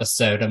this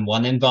episode, and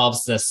one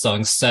involves this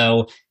song.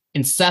 So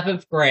in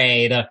 7th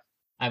grade,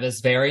 I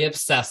was very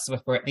obsessed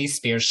with Britney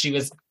Spears. She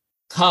was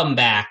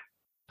comeback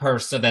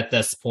person at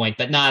this point,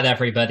 but not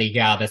everybody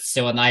got it.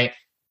 So when I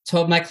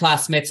told my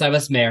classmates I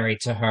was married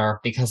to her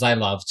because I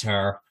loved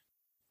her,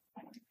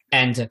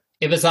 and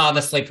it was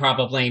honestly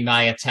probably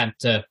my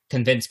attempt to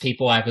convince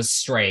people I was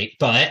straight,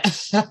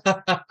 but...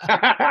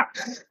 How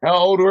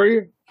old were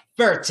you?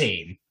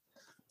 13.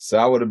 So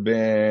I would have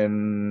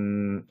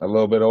been a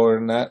little bit older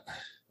than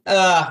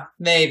that?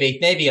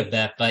 Maybe a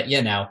bit, but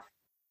you know.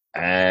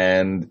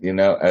 And, you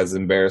know, as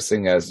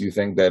embarrassing as you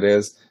think that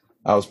is,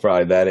 I was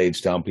probably that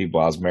age telling people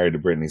I was married to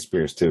Britney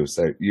Spears too,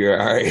 so you're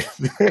all right.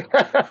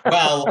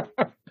 Well...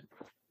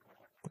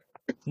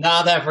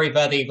 Not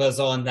everybody was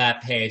on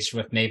that page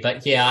with me,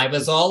 but yeah, I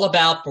was all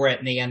about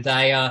Britney, and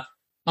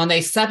on a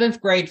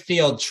 7th grade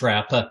field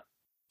trip,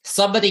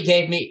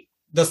 somebody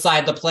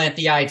decided to plant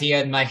the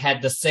idea in my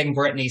head to sing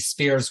Britney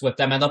Spears with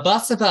them, and a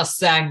bunch of us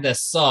sang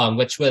this song,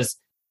 which was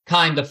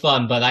kind of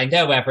fun, but I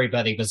know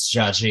everybody was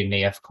judging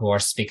me, of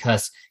course,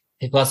 because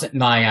it wasn't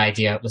my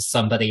idea, it was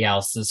somebody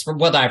else's, from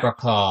what I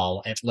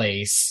recall, at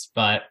least,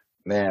 but...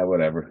 Nah,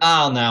 whatever.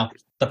 I don't know.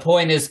 The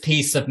point is,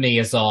 piece of me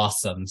is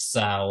awesome,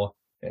 so...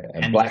 Yeah,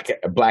 and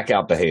black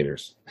out the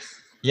haters.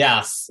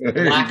 Yes,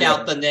 black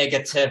out the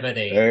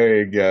negativity. There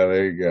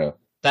you go.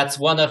 That's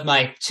one of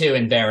my 2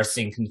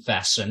 embarrassing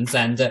confessions,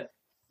 and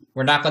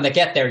we're not going to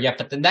get there yet,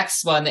 but the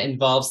next one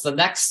involves the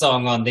next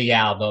song on the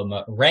album,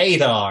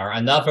 Radar,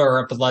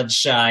 another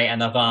Bloodshy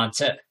and Avant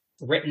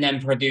written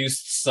and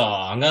produced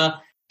song.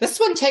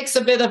 This one takes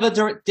a bit of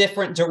a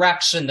different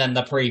direction than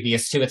the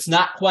previous 2. It's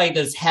not quite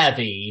as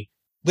heavy.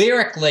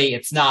 Lyrically,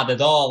 it's not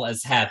at all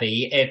as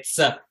heavy. It's...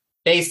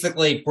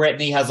 basically,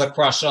 Britney has a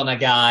crush on a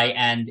guy,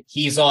 and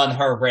he's on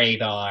her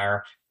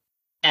radar.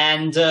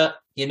 And,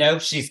 you know,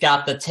 she's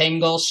got the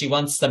tingle, she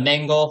wants to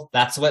mingle,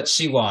 that's what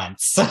she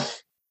wants.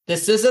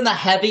 This isn't a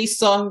heavy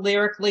song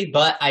lyrically,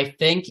 but I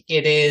think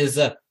it is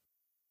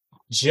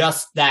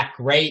just that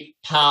great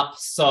pop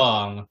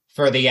song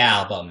for the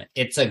album.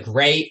 It's a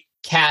great,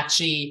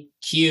 catchy,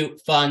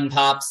 cute, fun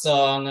pop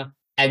song,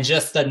 and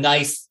just a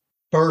nice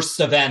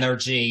burst of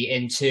energy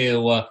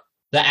into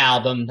the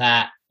album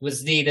that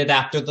was needed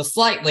after the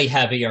slightly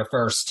heavier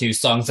first 2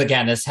 songs,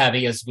 again, as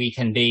heavy as we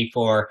can be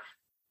for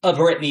a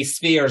Britney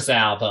Spears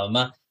album.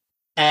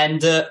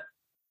 And,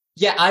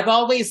 yeah, I've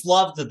always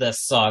loved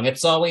this song.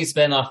 It's always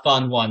been a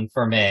fun one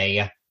for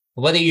me.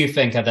 What do you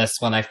think of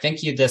this one? I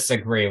think you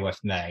disagree with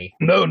me.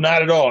 No,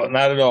 not at all.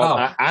 Not at all.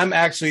 Oh. I'm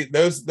actually,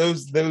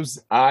 those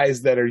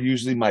eyes that are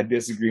usually my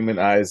disagreement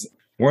eyes,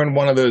 we're in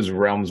one of those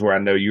realms where I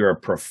know you're a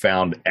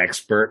profound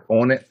expert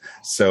on it.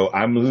 So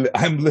I'm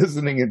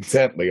listening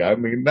intently. I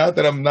mean, not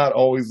that I'm not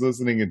always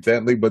listening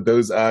intently, but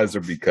those eyes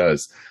are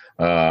because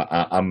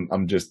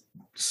I'm just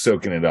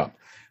soaking it up.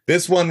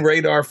 This one,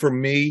 Radar, for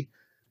me,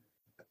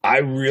 I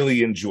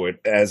really enjoyed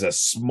as a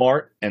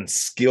smart and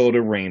skilled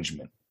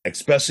arrangement,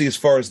 especially as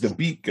far as the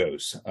beat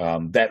goes.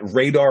 That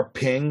radar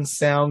ping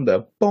sound,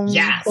 the boom,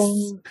 yes.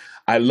 Boom.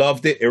 I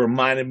loved it. It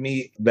reminded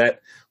me that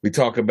we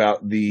talk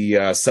about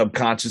the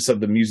subconscious of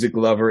the music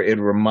lover. It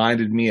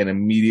reminded me and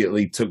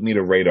immediately took me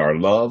to Radar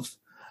Love.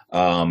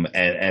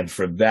 And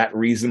for that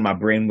reason, my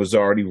brain was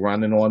already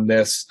running on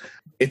this.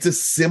 It's a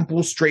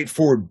simple,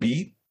 straightforward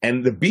beat,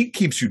 and the beat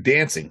keeps you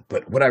dancing.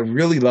 But what I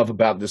really love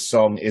about this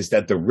song is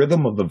that the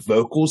rhythm of the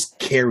vocals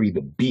carry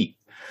the beat.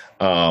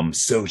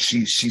 So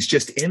she's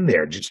just in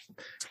there, just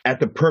at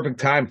the perfect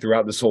time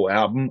throughout this whole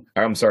album.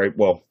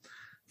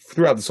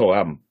 Throughout this whole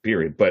album,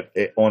 period. But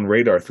on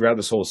Radar, throughout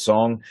this whole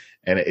song,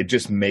 and it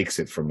just makes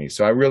it for me.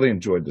 So I really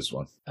enjoyed this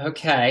one.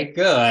 Okay,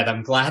 good.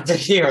 I'm glad to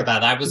hear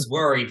that. I was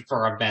worried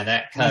for a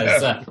minute,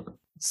 because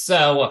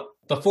so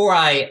before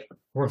I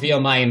reveal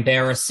my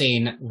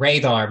embarrassing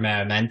Radar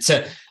moment,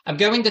 I'm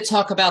going to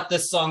talk about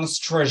this song's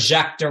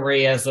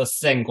trajectory as a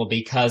single,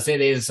 because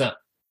it is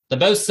the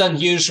most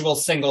unusual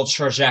single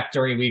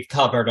trajectory we've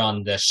covered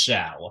on this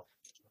show.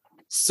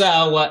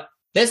 So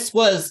this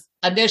was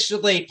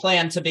initially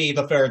planned to be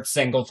the 3rd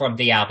single from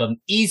the album.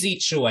 Easy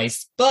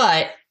choice,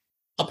 but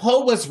a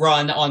poll was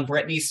run on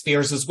Britney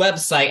Spears'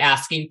 website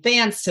asking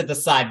fans to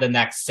decide the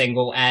next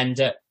single,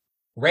 and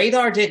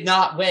Radar did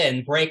not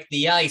win. Break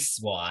the Ice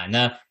won.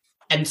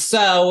 And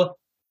so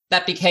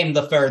that became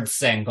the 3rd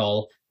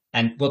single,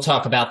 and we'll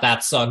talk about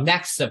that song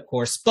next, of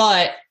course,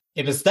 but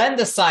it was then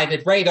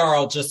decided Radar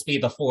will just be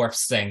the 4th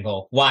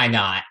single. Why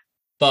not?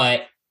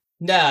 But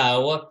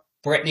no,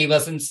 Britney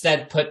was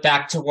instead put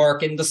back to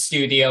work in the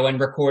studio and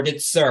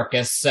recorded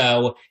Circus,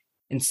 so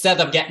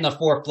instead of getting a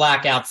 4th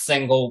Blackout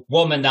single,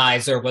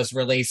 Womanizer was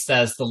released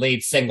as the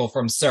lead single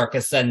from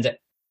Circus, and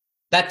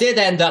That did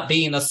end up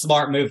being a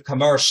smart move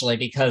commercially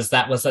because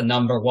that was a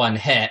 #1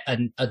 hit,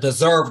 a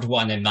deserved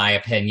one in my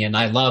opinion.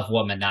 I love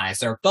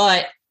Womanizer,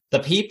 but the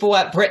people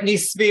at Britney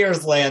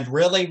Spears land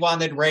really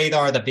wanted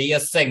Radar to be a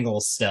single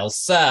still.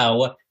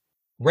 So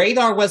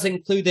Radar was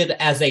included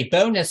as a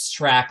bonus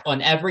track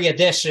on every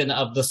edition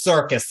of the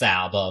Circus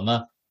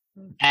album.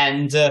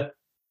 And it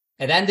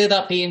ended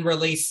up being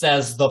released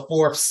as the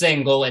 4th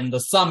single in the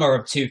summer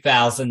of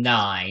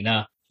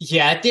 2009.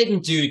 Yeah, it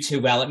didn't do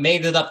too well. It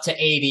made it up to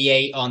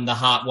 88 on the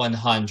Hot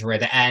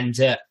 100.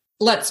 And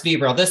let's be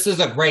real, this is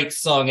a great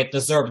song. It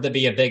deserved to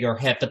be a bigger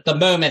hit, but the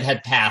moment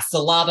had passed. A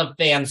lot of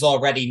fans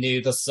already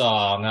knew the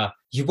song.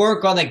 You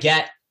weren't going to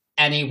get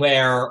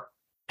anywhere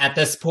at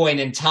this point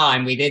in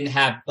time. We didn't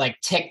have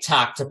like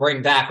TikTok to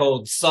bring back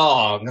old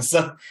songs.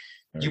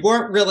 You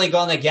weren't really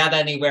going to get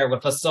anywhere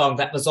with a song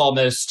that was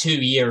almost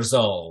 2 years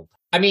old.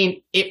 I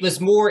mean, it was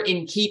more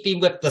in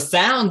keeping with the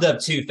sound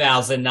of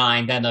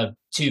 2009 than of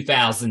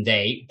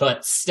 2008,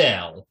 but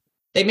still.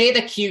 They made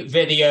a cute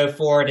video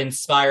for it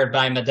inspired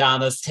by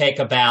Madonna's Take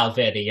a Bow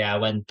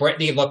video, and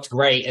Britney looked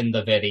great in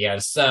the video,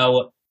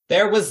 so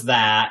there was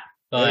that.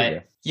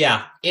 But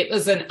yeah, it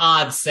was an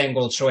odd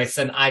single choice,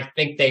 and I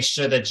think they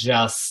should have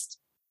just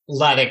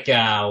let it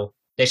go.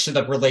 They should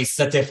have released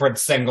a different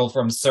single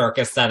from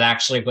Circus that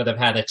actually would have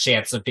had a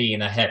chance of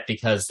being a hit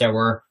because there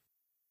were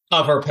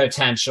other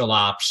potential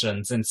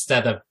options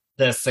instead of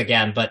this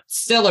again, but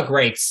still a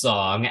great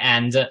song.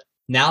 And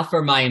now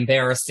for my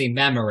embarrassing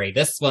memory.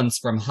 This one's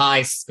from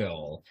high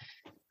school.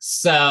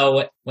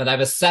 So when I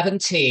was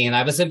 17,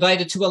 I was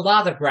invited to a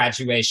lot of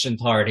graduation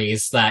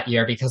parties that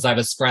year because I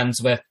was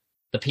friends with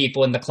the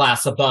people in the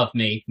class above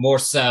me, more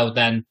so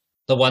than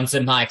the ones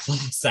in my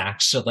class,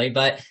 actually.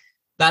 But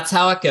that's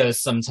how it goes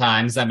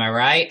sometimes, am I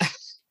right?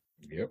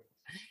 Yep.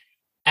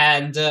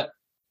 And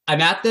I'm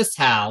at this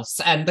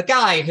house, and the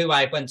guy who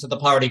I went to the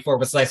party for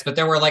was nice, but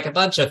there were like a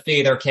bunch of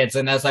theater kids,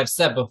 and as I've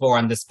said before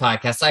on this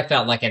podcast, I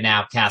felt like an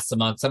outcast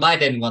amongst them. I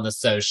didn't want to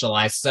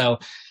socialize, so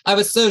I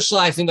was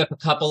socializing with a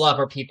couple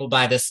other people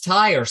by this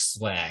tire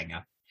swing,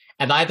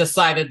 and I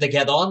decided to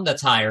get on the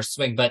tire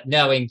swing, but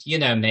knowing, you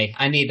know me,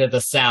 I needed a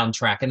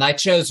soundtrack, and I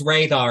chose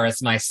Radar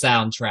as my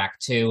soundtrack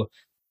to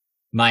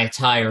my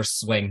tire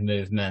swing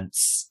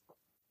movements.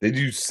 Did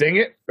you sing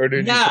it, or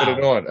did you put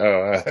it on?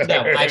 Oh.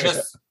 No, I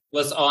just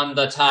was on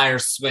the tire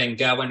swing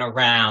going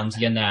around,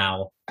 you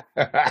know.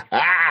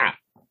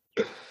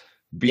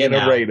 Being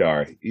a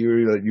radar.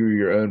 You're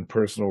your own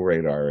personal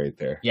radar right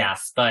there.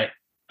 Yes, but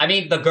I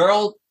mean, the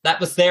girl that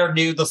was there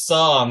knew the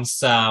song,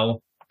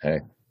 so hey.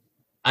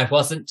 I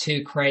wasn't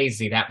too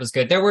crazy. That was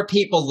good. There were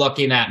people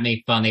looking at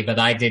me funny, but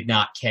I did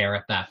not care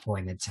at that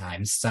point in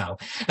time, so.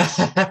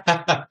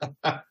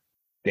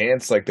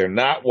 Dance like they're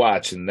not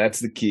watching. That's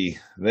the key.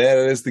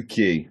 That is the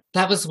key.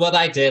 That was what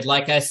I did.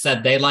 Like I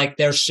said, they liked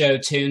their show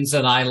tunes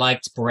and I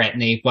liked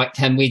Britney. What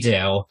can we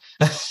do?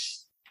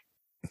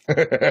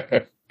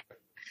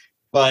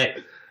 But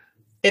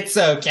it's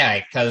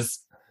okay because,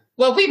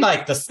 well, we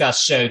might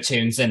discuss show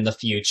tunes in the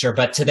future,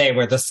 but today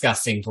we're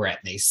discussing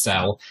Britney,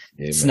 so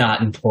it's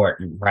not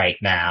important right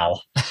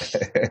now.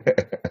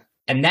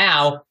 And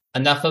now,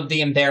 enough of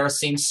the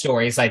embarrassing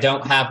stories. I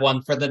don't have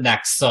one for the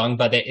next song,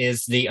 but it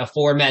is the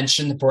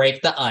aforementioned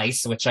Break the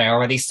Ice, which I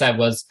already said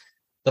was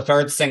the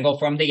 3rd single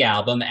from the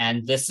album,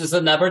 and this is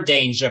another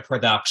Danger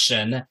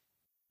production.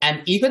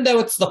 And even though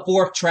it's the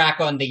 4th track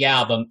on the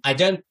album, I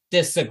don't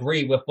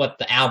disagree with what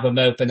the album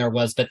opener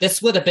was, but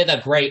this would have been a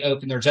great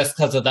opener just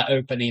because of the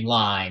opening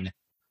line.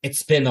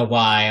 It's been a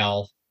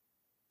while.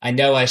 I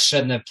know I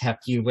shouldn't have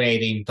kept you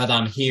waiting, but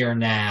I'm here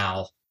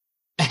now.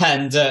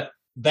 And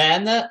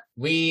then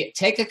we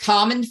take a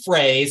common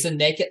phrase and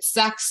make it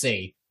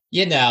sexy.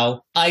 You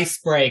know,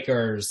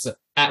 icebreakers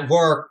at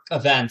work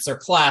events or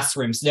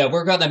classrooms. No,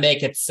 we're going to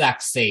make it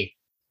sexy.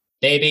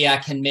 Baby, I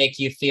can make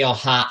you feel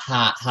hot,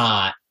 hot,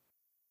 hot.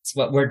 That's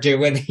what we're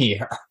doing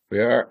here. We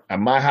are.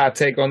 And my hot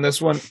take on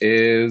this one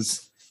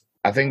is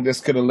I think this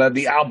could have led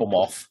the album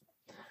off.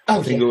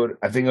 I think it would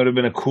have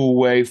been a cool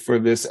way for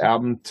this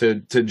album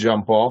to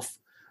jump off.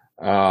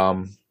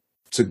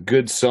 It's a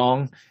good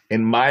song.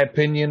 In my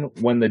opinion,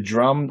 when the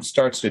drum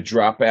starts to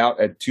drop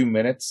out at 2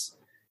 minutes,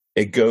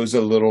 it goes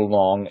a little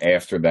long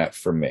after that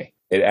for me.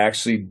 It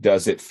actually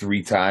does it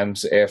 3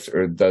 times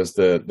after, or does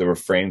the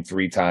refrain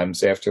 3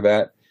 times after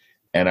that.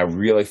 And I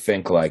really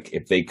think like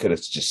if they could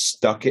have just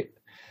stuck it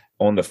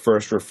on the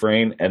first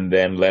refrain and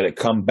then let it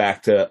come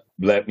back to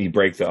Let Me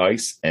Break the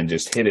Ice and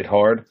just hit it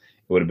hard, it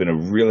would have been a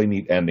really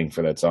neat ending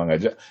for that song.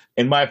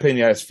 In my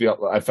opinion, I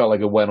felt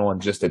like it went on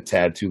just a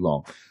tad too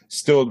long.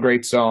 Still a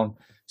great song,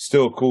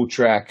 still a cool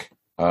track,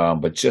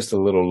 but just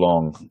a little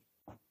long.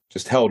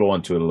 Just held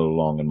on to it a little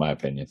long, in my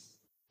opinion.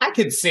 I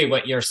can see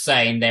what you're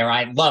saying there.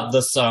 I love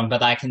the song,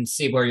 but I can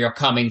see where you're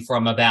coming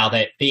from about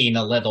it being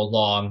a little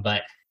long.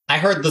 But I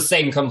heard the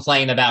same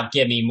complaint about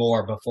Gimme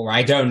More before.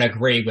 I don't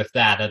agree with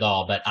that at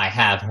all, but I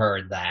have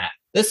heard that.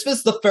 This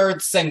was the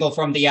third single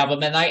from the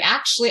album, and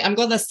I'm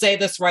going to say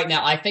this right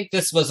now. I think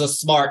this was a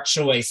smart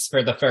choice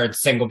for the third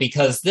single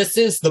because this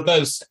is the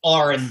most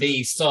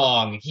R&B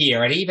song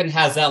here. It even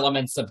has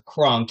elements of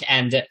crunk,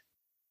 and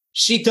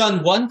she'd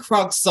done one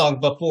crunk song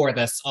before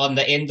this on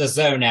the In the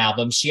Zone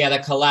album. She had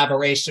a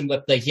collaboration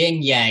with the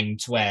Yin Yang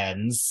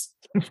Twins.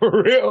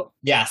 For real?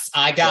 Yes,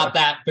 I got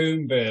that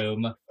boom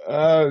boom.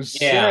 Oh,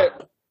 shit. Yeah.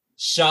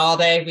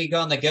 Sade, we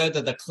gonna go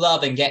to the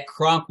club and get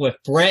crunk with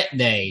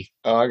Britney.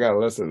 Oh, I gotta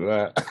listen to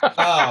that.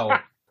 Oh,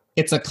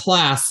 it's a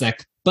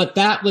classic. But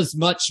that was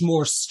much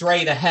more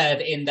straight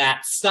ahead in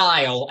that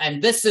style.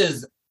 And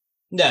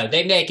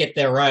they make it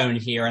their own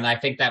here. And I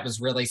think that was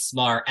really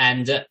smart.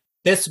 And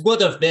this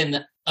would have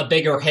been a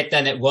bigger hit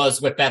than it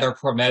was with better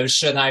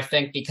promotion, I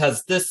think,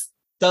 because this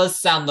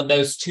does sound the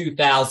most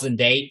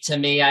 2008 to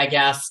me, I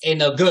guess, in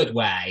a good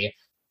way.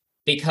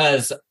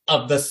 Because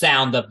of the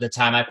sound of the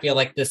time. I feel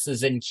like this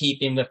is in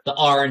keeping with the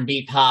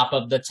R&B pop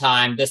of the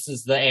time. This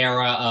is the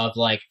era of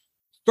like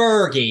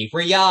Fergie,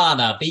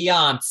 Rihanna,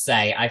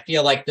 Beyonce. I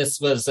feel like this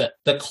was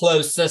the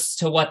closest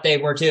to what they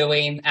were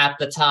doing at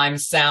the time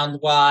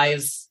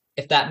sound-wise,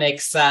 if that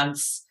makes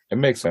sense. It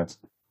makes sense.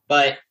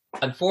 But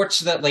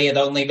unfortunately, it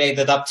only made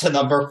it up to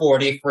number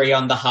 43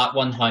 on the Hot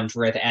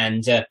 100,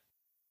 and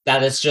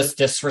that is just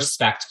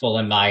disrespectful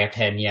in my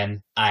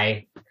opinion.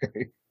 I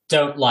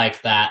don't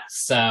like that.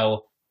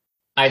 So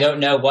I don't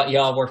know what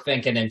y'all were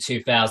thinking in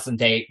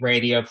 2008,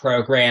 radio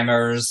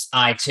programmers,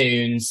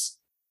 iTunes.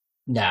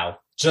 No,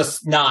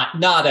 just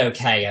not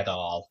okay at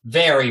all.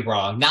 Very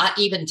wrong. Not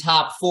even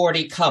top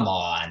 40. Come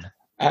on.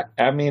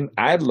 I mean,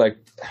 I'd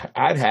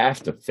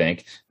have to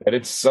think that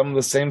it's some of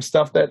the same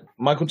stuff that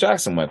Michael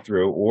Jackson went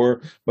through,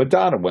 or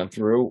Madonna went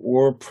through,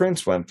 or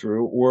Prince went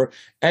through, or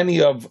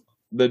any of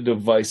the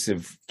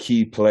divisive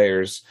key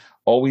players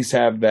always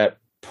have that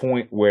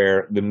point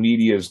where the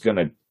media is going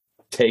to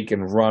take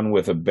and run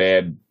with a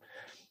bad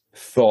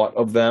thought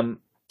of them,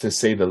 to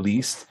say the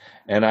least.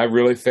 And I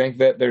really think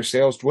that their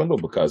sales dwindle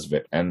because of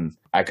it. And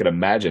I could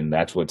imagine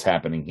that's what's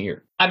happening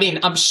here. I mean,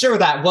 I'm sure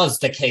that was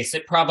the case.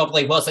 It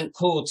probably wasn't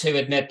cool to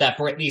admit that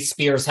Britney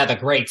Spears had a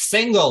great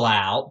single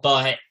out,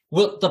 but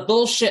the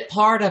bullshit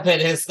part of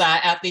it is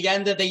that at the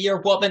end of the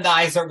year,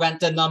 Womanizer went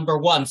to number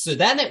 1. So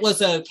then it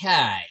was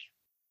okay.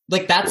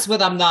 Like, that's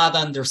what I'm not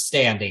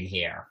understanding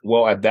here.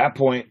 Well, at that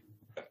point,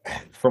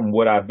 from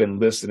what I've been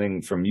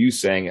listening from you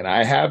saying, and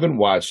I haven't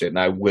watched it, and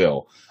I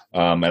will,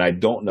 and I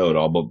don't know it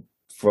all, but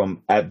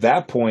from at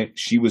that point,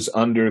 she was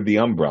under the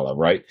umbrella,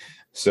 right?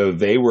 So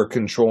they were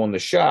controlling the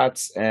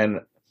shots, and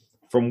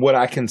from what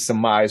I can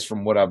surmise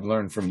from what I've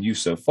learned from you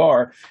so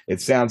far, it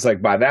sounds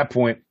like by that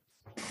point,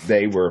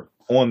 they were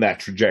on that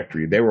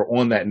trajectory. They were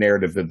on that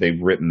narrative that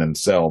they've written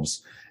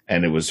themselves,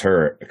 and it was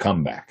her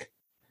comeback.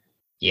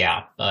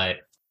 Yeah, but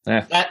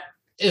that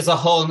is a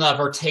whole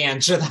nother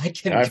tangent I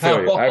can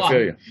go on. I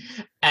feel you.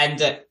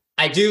 And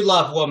I do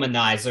love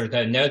Womanizer,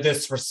 though. No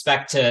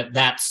disrespect to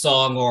that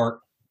song or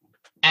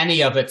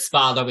any of its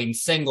following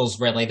singles,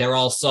 really. They're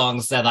all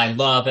songs that I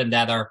love and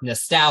that are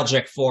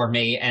nostalgic for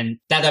me and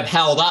that have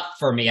held up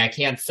for me. I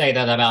can't say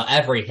that about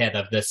every hit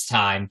of this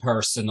time,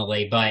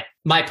 personally. But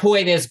my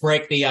point is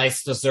Break the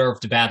Ice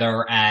deserved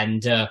better,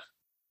 and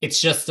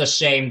it's just a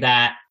shame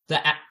that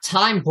the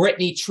time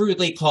Britney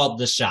truly called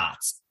the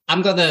shots.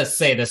 I'm going to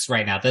say this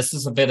right now. This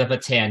is a bit of a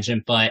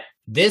tangent, but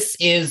this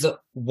is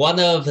one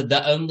of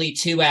the only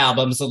 2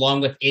 albums,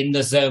 along with In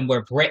the Zone,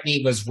 where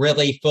Britney was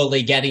really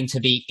fully getting to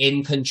be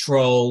in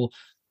control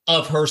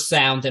of her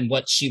sound and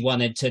what she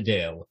wanted to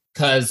do.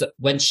 Because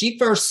when she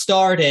first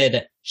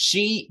started,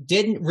 she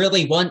didn't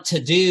really want to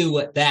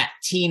do that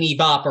teeny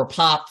bopper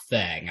pop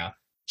thing.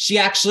 She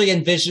actually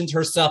envisioned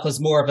herself as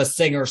more of a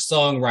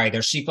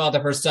singer-songwriter. She thought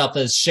of herself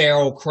as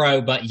Sheryl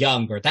Crow, but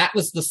younger. That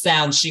was the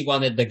sound she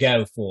wanted to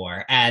go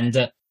for.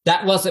 And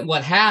that wasn't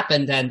what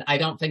happened, and I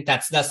don't think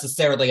that's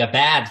necessarily a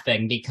bad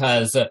thing,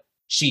 because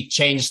she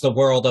changed the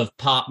world of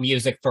pop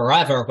music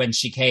forever when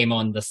she came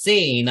on the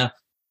scene.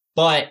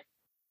 But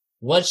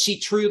was she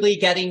truly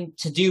getting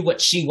to do what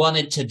she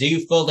wanted to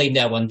do fully?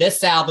 No. On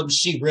this album,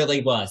 she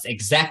really was.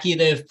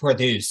 Executive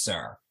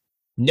producer.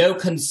 No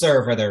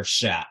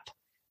conservatorship.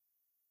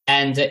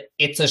 And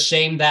it's a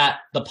shame that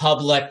the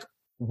public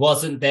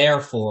wasn't there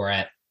for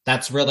it.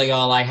 That's really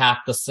all I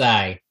have to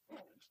say.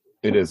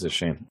 It is a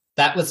shame.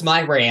 That was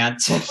my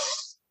rant.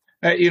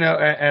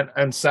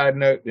 And side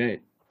note,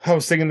 I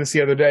was thinking this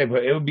the other day,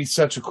 but it would be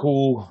such a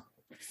cool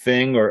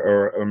thing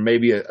or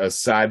maybe a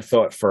side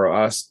thought for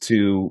us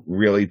to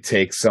really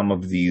take some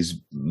of these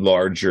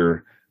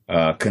larger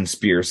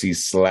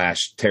conspiracies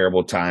 /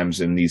 terrible times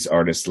in these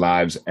artists'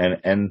 lives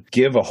and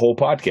give a whole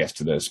podcast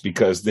to this,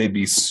 because they'd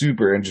be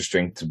super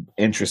interesting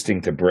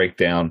to break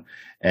down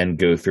and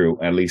go through,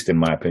 at least in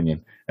my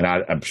opinion. And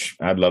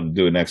I'd love to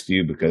do it next to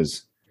you,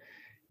 because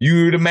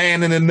you're the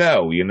man in the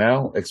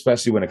know,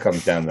 especially when it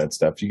comes down to that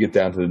stuff. You get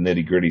down to the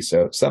nitty gritty.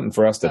 So something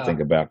for us to think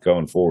about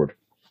going forward.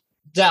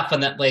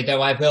 Definitely,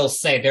 though I will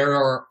say there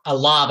are a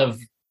lot of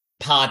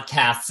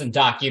podcasts and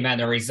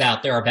documentaries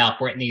out there about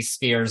Britney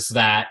Spears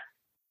that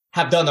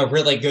have done a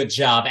really good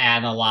job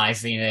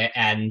analyzing it.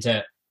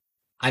 And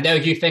I know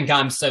you think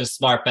I'm so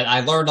smart, but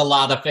I learn a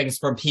lot of things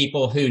from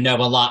people who know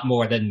a lot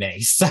more than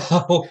me.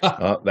 So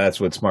that's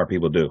what smart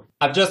people do.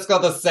 I'm just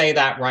going to say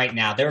that right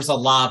now. There's a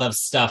lot of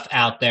stuff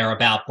out there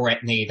about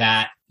Britney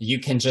that you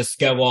can just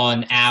go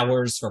on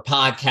hours for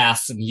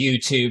podcasts and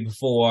YouTube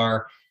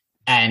for.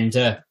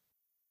 And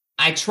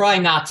I try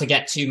not to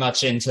get too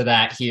much into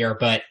that here,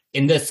 but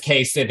in this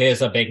case, it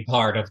is a big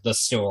part of the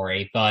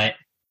story. But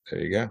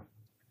there you go.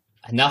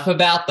 Enough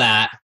about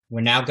that.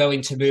 We're now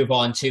going to move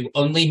on to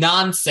only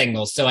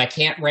non-singles, so I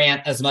can't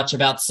rant as much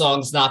about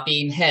songs not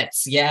being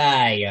hits.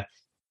 Yay!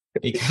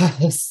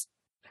 Because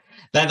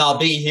then I'll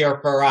be here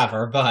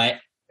forever, but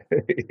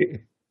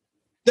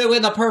though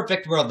in a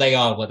perfect world, they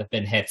all would have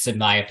been hits, in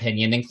my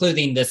opinion,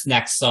 including this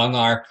next song,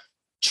 our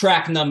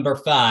track number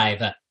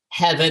 5,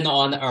 Heaven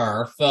on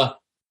Earth.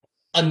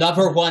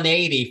 Another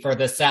 180 for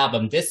this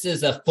album. This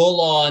is a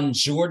full-on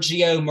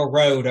Giorgio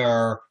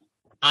Moroder,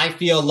 I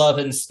Feel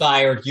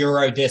Love-inspired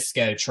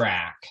Eurodisco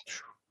track.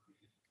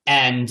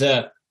 And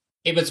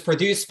it was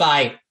produced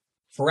by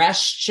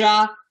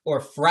Fresca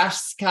or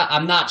Fresca.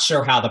 I'm not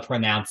sure how to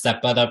pronounce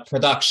that, but a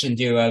production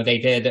duo. They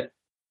did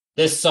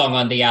this song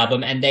on the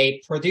album, and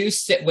they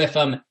produced it with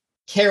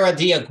Cara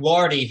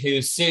Diaguardi,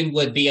 who soon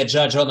would be a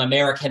judge on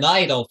American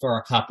Idol for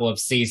a couple of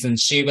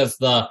seasons. She was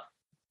the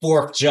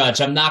 4th judge.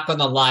 I'm not going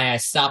to lie, I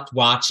stopped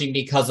watching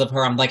because of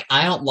her. I'm like,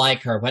 I don't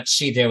like her. What's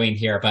she doing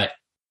here? But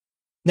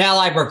now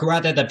I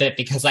regret it a bit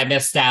because I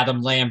missed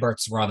Adam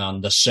Lambert's run on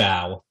the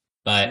show.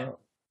 But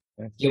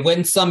you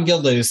win some, you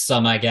lose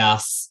some, I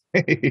guess.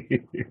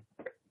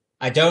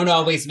 I don't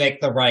always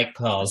make the right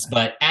calls.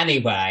 But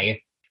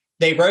anyway,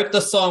 they wrote the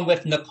song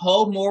with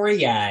Nicole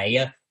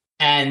Morier,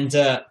 and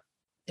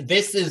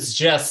this is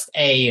just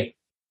a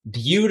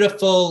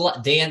beautiful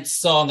dance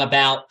song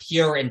about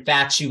pure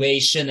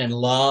infatuation and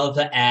love.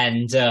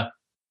 And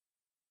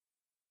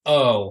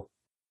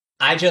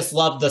I just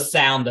love the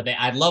sound of it.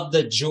 I love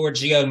the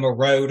Giorgio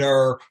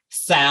Moroder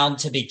sound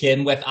to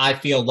begin with. I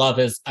Feel Love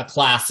is a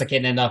classic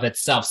in and of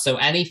itself. So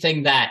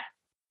anything that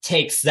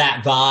takes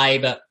that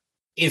vibe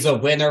is a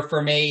winner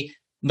for me.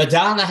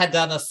 Madonna had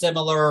done a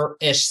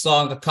similar-ish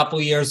song a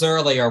couple years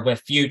earlier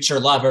with Future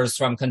Lovers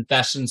from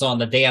Confessions on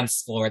the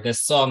Dance Floor.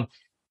 This song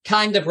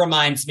kind of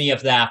reminds me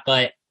of that,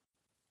 but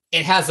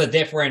it has a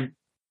different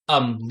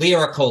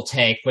lyrical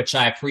take, which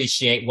I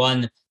appreciate,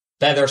 one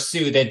better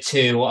suited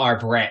to our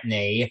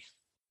Britney.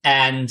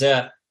 And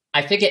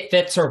I think it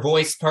fits her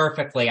voice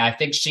perfectly. I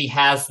think she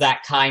has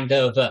that kind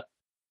of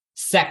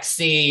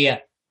sexy,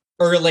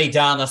 early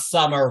Donna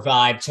Summer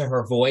vibe to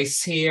her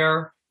voice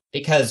here,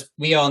 because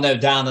we all know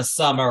Donna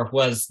Summer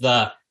was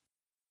the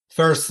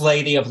first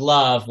lady of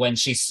love when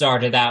she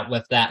started out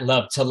with that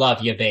Love to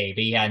Love You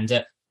Baby.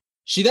 And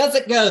she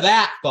doesn't go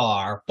that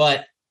far,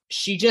 but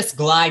she just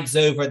glides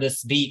over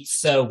this beat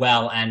so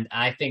well. And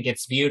I think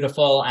it's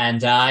beautiful.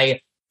 And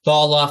I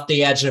fall off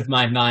the edge of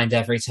my mind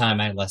every time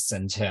I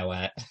listen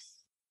to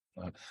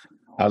it.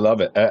 I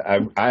love it.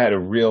 I had a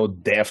real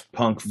Daft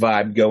Punk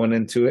vibe going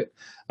into it.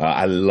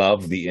 I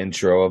love the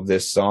intro of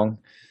this song.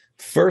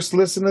 First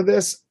listen to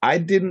this, I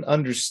didn't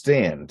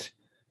understand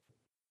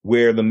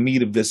where the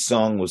meat of this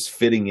song was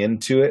fitting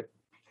into it.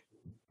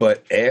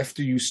 But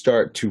after you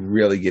start to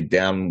really get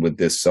down with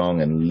this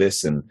song and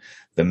listen,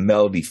 the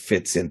melody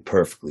fits in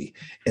perfectly.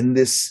 And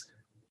this,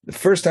 the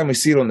first time we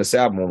see it on this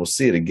album, we'll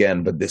see it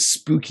again, but this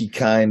spooky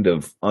kind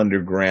of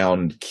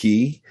underground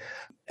key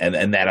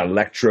and that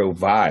electro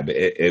vibe,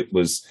 it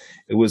was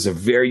a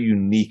very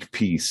unique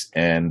piece.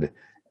 And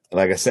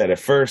like I said, at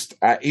first,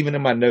 even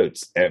in my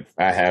notes,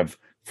 I have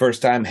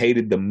first time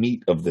hated the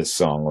meat of this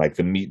song, like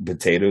the meat and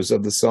potatoes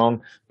of the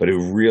song, but it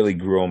really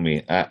grew on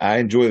me. I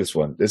enjoy this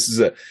one. This is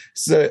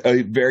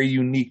a very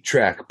unique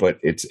track, but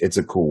it's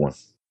a cool one.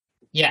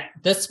 Yeah,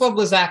 this one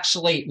was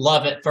actually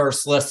love at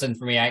first listen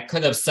for me. I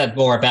could have said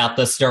more about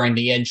this during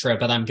the intro,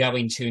 but I'm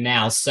going to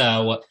now.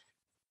 So,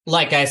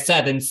 like I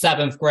said, in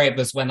 7th grade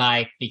was when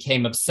I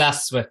became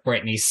obsessed with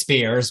Britney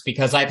Spears,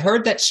 because I'd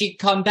heard that she'd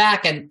come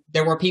back and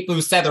there were people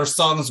who said her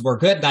songs were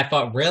good. And I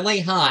thought, really?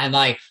 Huh? And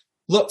I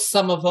looked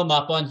some of them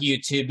up on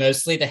YouTube,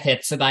 mostly the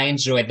hits, and I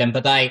enjoyed them.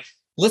 But I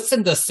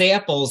listened to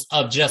samples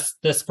of just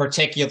this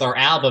particular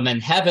album,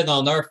 and Heaven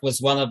on Earth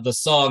was one of the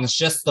songs.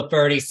 Just the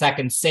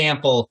 30-second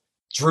sample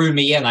drew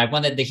me in. I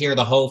wanted to hear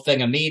the whole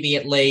thing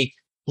immediately,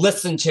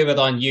 listened to it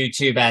on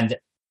YouTube, and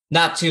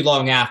not too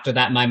long after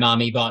that, my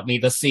mommy bought me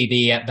the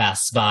CD at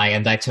Best Buy,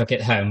 and I took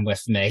it home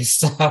with me.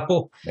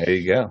 So there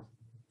you go.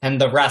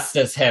 And the rest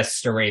is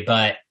history.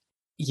 But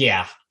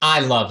yeah, I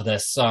love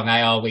this song.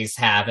 I always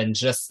have. And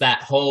just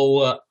that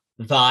whole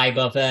vibe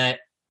of it.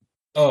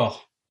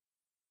 Oh,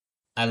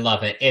 I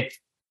love it. It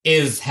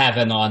is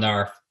heaven on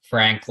earth,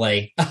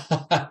 frankly.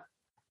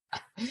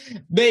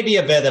 Maybe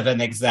a bit of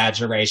an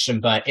exaggeration,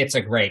 but it's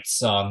a great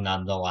song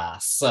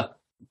nonetheless.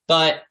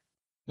 But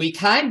we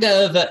kind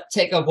of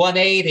take a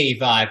 180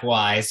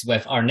 vibe-wise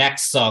with our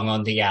next song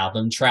on the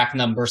album, track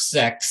number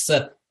 6,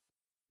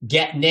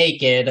 Get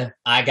Naked,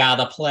 I Got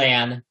a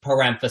Plan,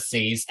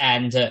 parentheses.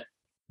 And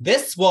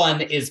This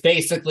one is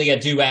basically a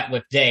duet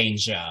with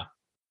Danger.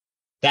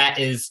 That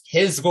is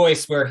his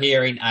voice we're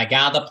hearing. I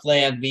got a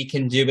plan. We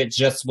can do it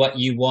just what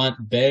you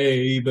want,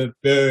 baby,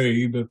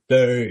 baby,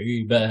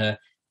 baby.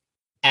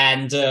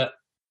 And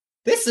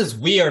this is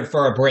weird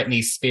for a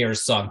Britney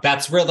Spears song.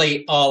 That's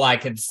really all I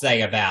can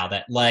say about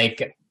it.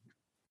 Like,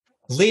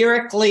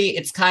 lyrically,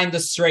 it's kind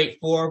of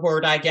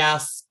straightforward, I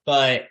guess,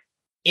 but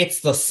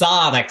it's the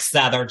sonics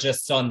that are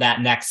just on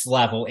that next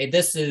level.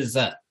 This is...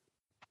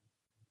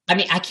 I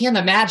mean, I can't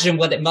imagine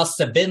what it must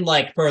have been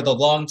like for the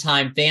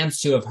longtime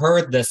fans to have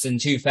heard this in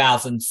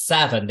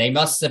 2007. They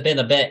must have been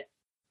a bit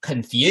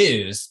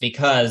confused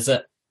because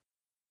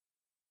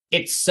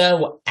it's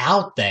so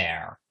out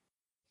there.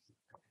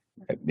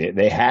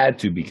 They had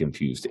to be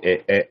confused.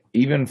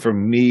 Even for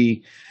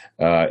me,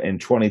 in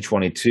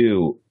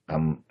 2022,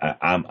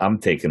 I'm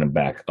taken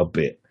aback a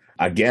bit.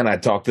 Again, I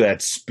talked to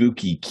that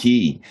spooky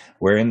key.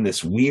 We're in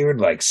this weird,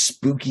 like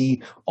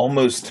spooky,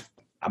 almost.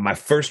 My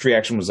first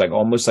reaction was like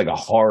almost like a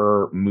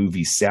horror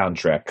movie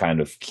soundtrack kind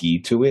of key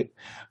to it.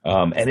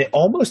 And it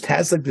almost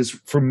has like this,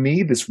 for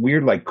me, this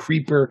weird like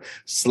creeper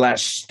 /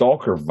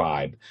 stalker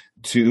vibe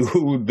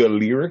to the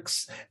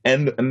lyrics.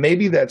 And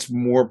maybe that's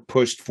more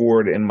pushed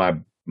forward in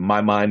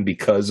my mind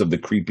because of the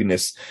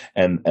creepiness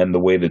and the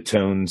way the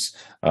tones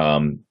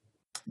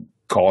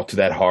call to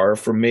that horror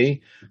for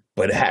me.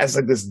 But it has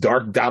like this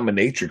dark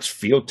dominatrix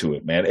feel to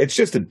it, man. It's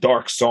just a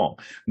dark song.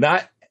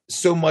 Not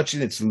so much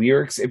in its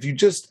lyrics. If you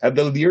just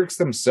the lyrics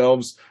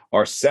themselves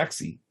are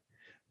sexy,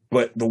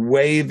 but the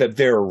way that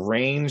they're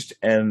arranged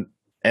and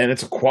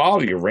it's a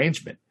quality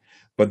arrangement,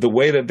 but the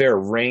way that they're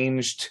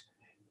arranged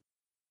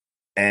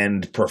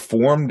and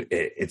performed,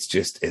 it's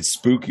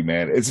spooky,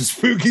 man. It's a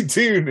spooky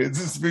tune.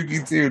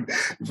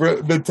 For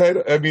the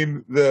title, I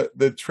mean,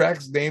 the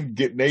track's named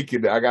Get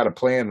Naked. I got a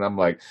plan, and I'm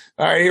like,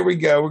 all right, here we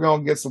go. We're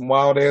gonna get some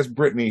wild ass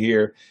Britney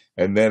here,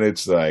 and then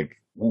it's like,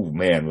 ooh,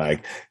 man,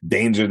 like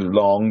Danger,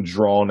 long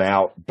drawn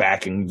out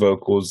backing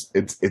vocals.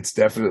 It's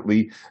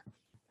definitely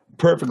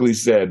perfectly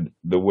said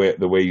the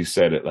way you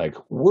said it. Like,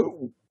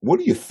 what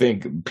do you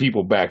think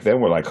people back then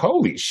were like?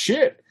 Holy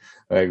shit.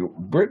 Like,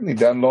 Britney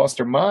done lost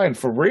her mind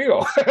for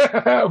real.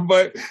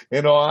 But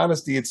in all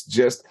honesty, it's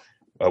just,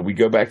 we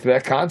go back to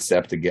that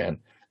concept again.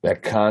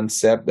 That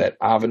concept, that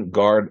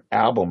avant-garde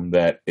album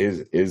that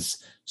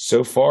is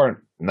so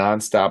far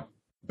nonstop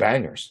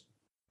bangers.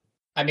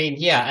 I mean,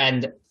 yeah,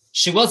 and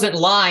she wasn't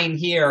lying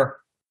here.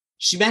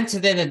 She meant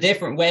it in a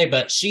different way,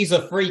 but she's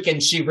a freak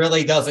and she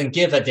really doesn't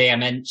give a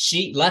damn. And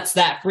she lets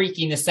that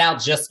freakiness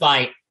out just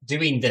by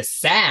doing the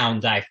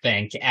sound, I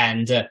think.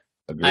 And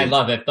I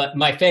love it. But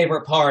my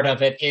favorite part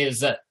of it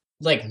is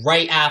like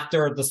right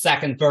after the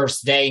second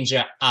verse,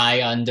 Danger,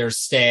 I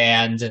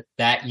understand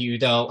that you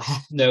don't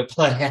have no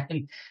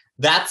plan.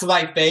 That's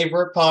my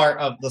favorite part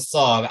of the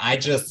song.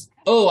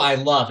 I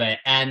love it.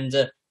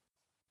 And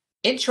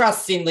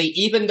interestingly,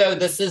 even though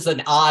this is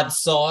an odd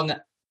song,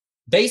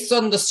 based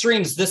on the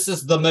streams, this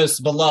is the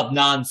most beloved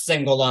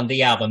non-single on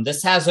the album.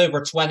 This has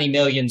over 20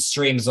 million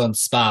streams on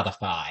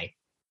Spotify.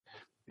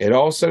 It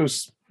also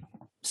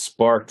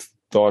sparked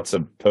thoughts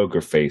of Poker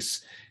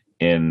Face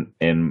in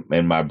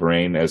my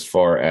brain as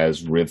far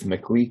as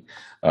rhythmically.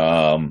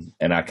 And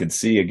I could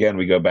see, again,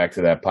 we go back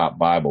to that pop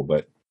Bible,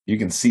 but you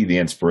can see the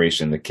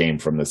inspiration that came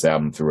from this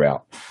album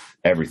throughout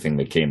everything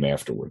that came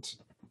afterwards.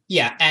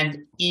 Yeah,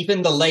 and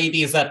even the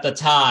ladies at the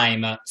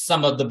time,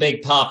 some of the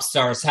big pop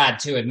stars had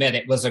to admit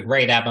it was a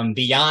great album.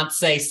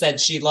 Beyonce said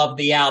she loved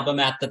the album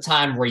at the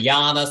time.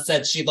 Rihanna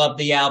said she loved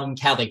the album.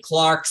 Kelly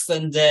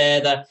Clarkson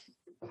did.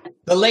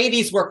 The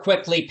ladies were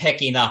quickly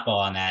picking up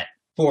on it,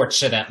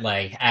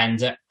 fortunately,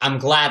 and I'm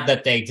glad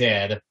that they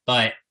did.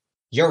 But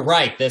you're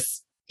right,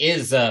 this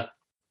is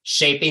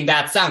shaping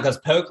that sound, because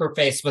Poker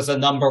Face was a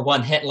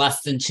 #1 hit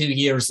less than 2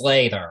 years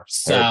later.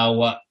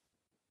 So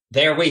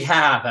there we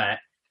have it.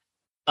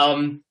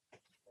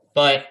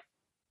 But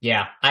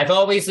yeah, I've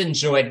always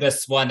enjoyed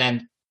this one,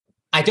 and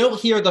I don't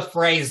hear the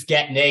phrase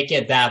 "get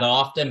naked" that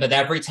often, but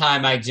every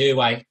time I do,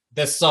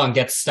 this song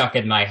gets stuck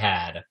in my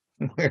head.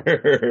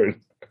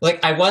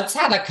 Like, I once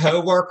had a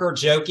coworker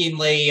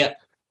jokingly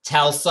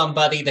tell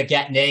somebody to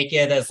get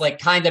naked as like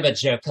kind of a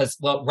joke, because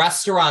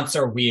restaurants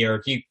are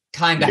weird. You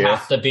kind of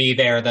have to be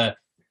there to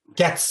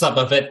get some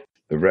of it.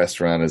 The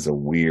restaurant is a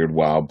weird,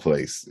 wild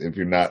place. If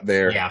you're not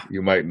there,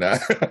 you might not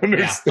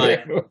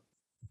understand. Yeah,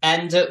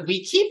 and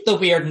we keep the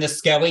weirdness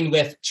going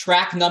with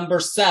track number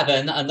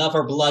 7,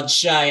 another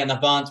Bloodshy and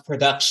Avant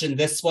production,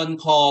 this one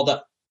called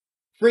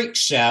Freak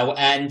Show.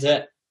 And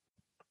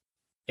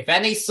if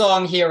any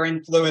song here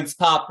influenced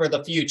pop for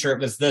the future,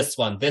 it was this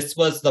one. This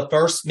was the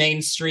first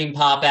mainstream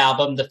pop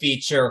album to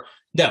feature...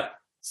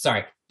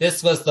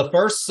 This was the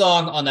first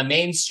song on a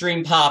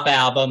mainstream pop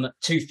album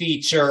to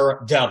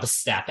feature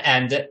dubstep.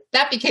 And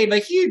that became a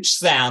huge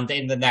sound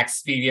in the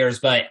next few years,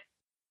 but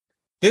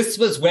this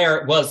was where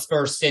it was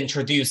first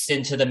introduced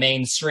into the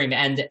mainstream.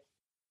 And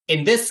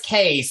in this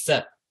case,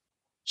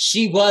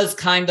 she was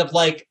kind of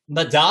like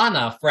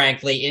Madonna,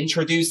 frankly,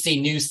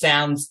 introducing new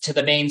sounds to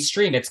the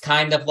mainstream. It's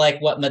kind of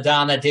like what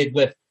Madonna did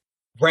with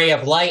Ray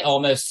of Light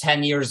almost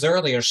 10 years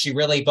earlier. She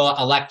really brought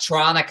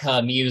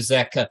electronica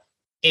music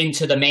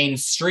into the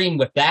mainstream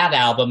with that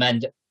album.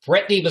 And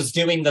Britney was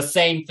doing the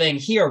same thing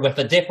here with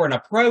a different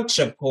approach,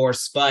 of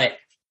course, but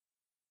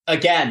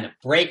again,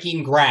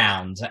 breaking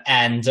ground.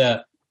 And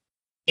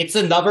it's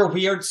another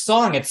weird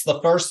song. It's the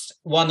first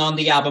one on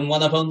the album,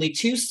 one of only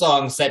 2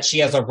 songs that she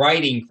has a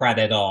writing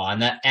credit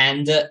on.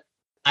 And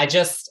I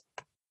just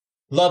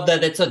love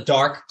that it's a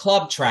dark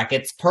club track.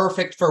 It's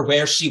perfect for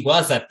where she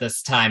was at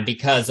this time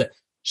because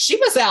she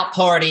was out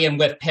partying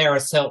with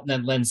Paris Hilton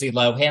and Lindsay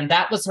Lohan.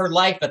 That was her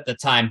life at the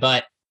time,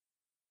 but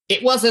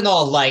it wasn't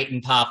all light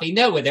and poppy.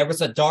 No, there was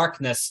a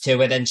darkness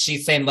to it. And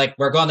she's saying, like,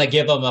 we're going to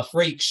give them a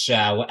freak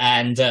show.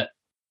 And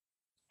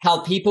how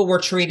people were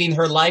treating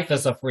her life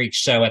as a freak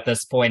show at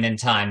this point in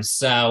time.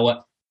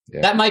 So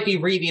that might be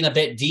reading a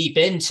bit deep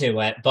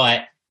into it,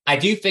 but I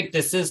do think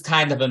this is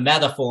kind of a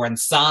metaphor. And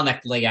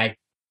sonically, I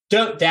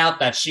don't doubt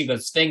that she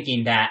was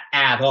thinking that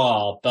at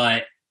all.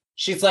 But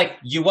she's like,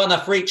 you want a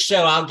freak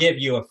show? I'll give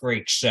you a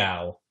freak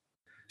show.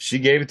 She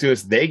gave it to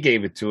us. They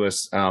gave it to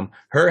us.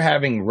 Her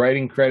having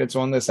writing credits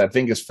on this, I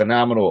think, is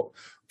phenomenal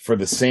for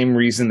the same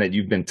reason that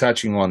you've been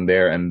touching on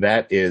there. And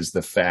that is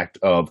the fact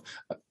of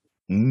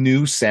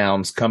new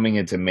sounds coming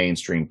into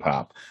mainstream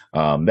pop.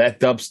 That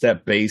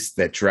dubstep bass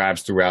that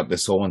drives throughout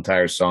this whole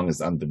entire song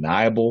is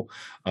undeniable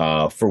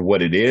for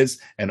what it is,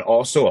 and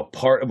also a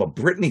part of a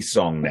Britney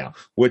song now,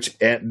 which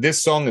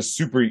this song is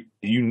super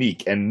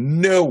unique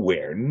and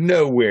nowhere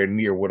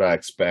near what I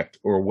expect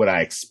or what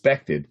I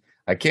expected.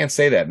 I can't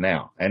say that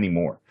now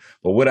anymore,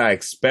 but what I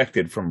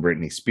expected from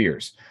Britney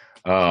Spears.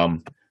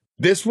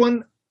 This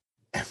one,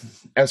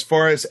 as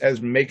far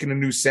as making a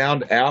new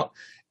sound out,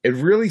 it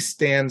really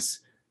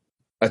stands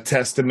a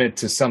testament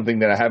to something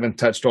that I haven't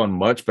touched on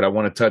much, but I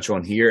want to touch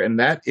on here, and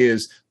that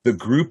is the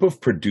group of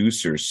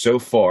producers so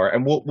far,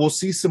 and we'll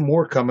see some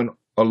more coming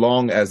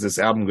along as this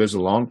album goes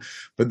along,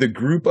 but the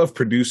group of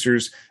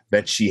producers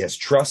that she has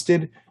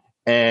trusted,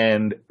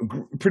 and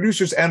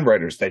producers and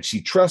writers that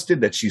she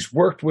trusted, that she's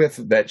worked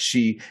with, that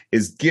she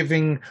is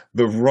giving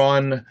the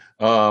run,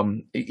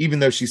 even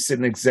though she's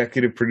sitting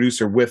executive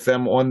producer with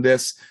them on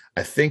this,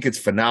 I think it's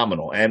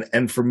phenomenal.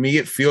 And for me,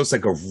 it feels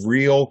like a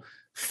real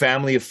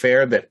family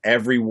affair that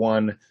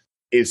everyone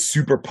is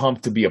super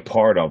pumped to be a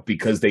part of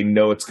because they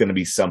know it's going to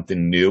be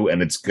something new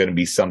and it's going to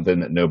be something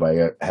that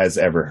nobody has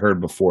ever heard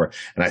before.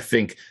 And I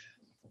think,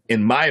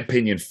 in my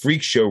opinion,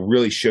 Freak Show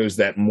really shows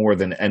that more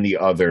than any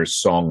other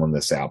song on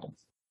this album.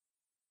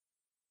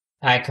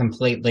 I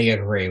completely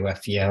agree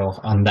with you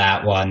on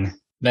that one.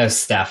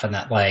 Most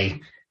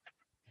definitely.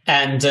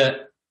 And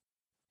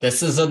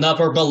this is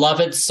another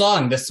beloved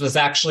song. This was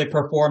actually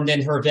performed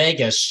in her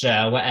Vegas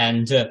show,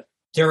 and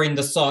during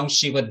the song,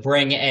 she would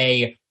bring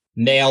a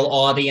male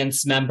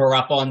audience member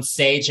up on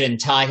stage and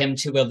tie him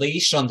to a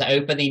leash. On the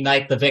opening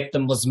night, the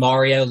victim was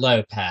Mario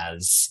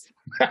Lopez.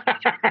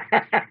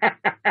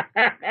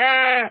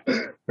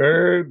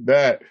 Heard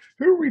that.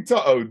 Who are we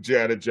talking? Oh,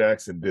 Janet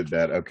Jackson did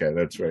that. Okay,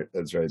 that's right.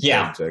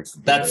 Yeah,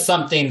 that's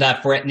something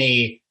that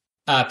Britney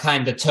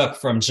kind of took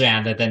from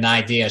Janet, an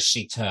idea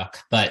she took,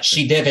 but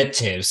she did it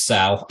too,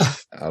 so.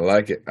 I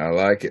like it.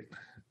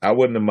 I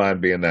wouldn't have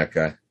mind being that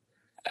guy.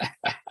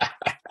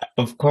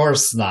 Of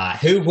course not.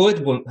 Who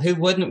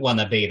wouldn't want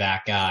to be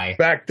that guy?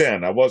 Back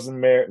then, I wasn't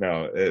married.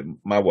 No,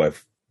 my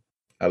wife.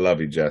 I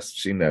love you, Jess.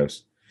 She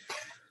knows.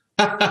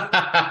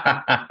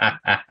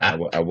 I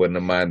wouldn't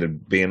have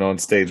minded being on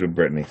stage with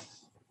Britney.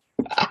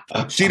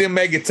 She didn't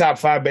make it top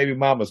 5 baby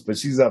mamas, but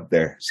she's up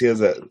there. She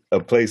has a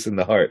place in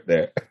the heart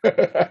there.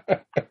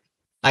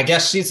 I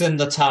guess she's in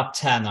the top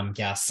 10, I'm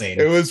guessing.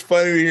 It was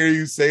funny to hear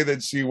you say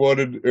that she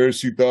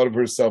thought of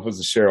herself as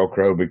a Sheryl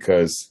Crow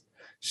because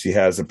she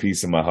has a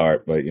piece in my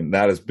heart, but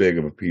not as big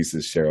of a piece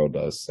as Cheryl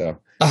does. So,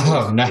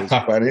 no.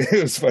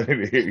 It was funny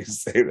to hear you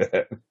say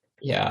that.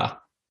 Yeah.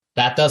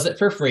 That does it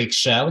for Freak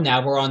Show.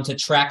 Now we're on to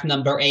track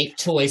number 8,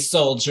 Toy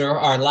Soldier,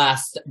 our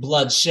last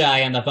Bloodshy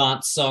and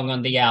Avant song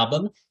on the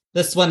album.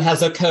 This one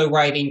has a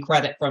co-writing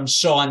credit from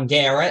Sean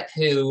Garrett,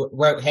 who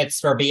wrote hits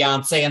for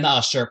Beyonce and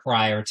Usher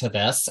prior to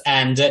this.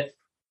 And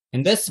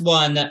in this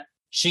one,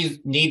 she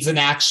needs an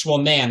actual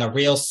man, a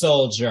real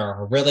soldier,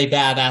 a really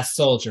badass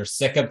soldier,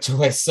 sick of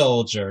toy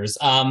soldiers.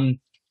 My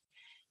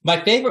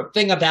favorite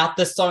thing about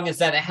this song is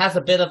that it has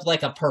a bit of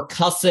like a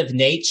percussive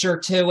nature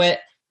to it,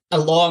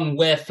 along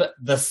with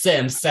the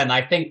synths, and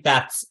I think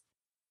that's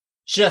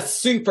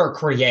just super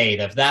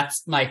creative.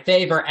 That's my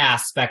favorite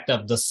aspect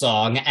of the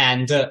song,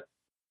 and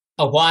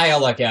a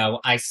while ago,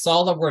 I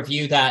saw a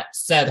review that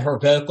said her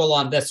vocal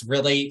on this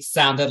really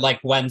sounded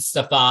like Gwen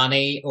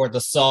Stefani, or the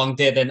song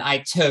did, and I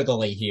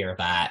totally hear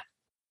that.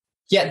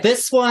 Yet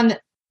this one,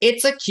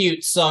 it's a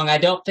cute song. I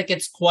don't think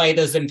it's quite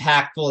as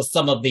impactful as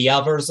some of the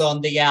others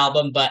on the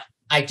album, but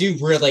I do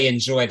really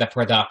enjoy the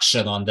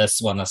production on this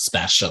one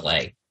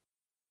especially.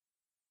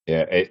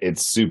 Yeah,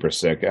 it's super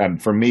sick.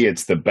 And for me,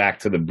 it's the back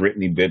to the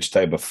Britney bitch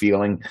type of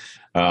feeling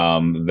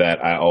that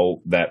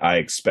I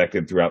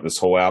expected throughout this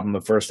whole album the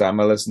first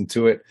time I listened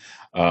to it.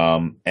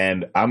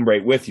 And I'm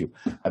right with you.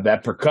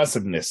 That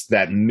percussiveness,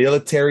 that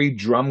military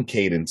drum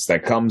cadence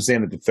that comes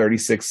in at the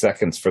 36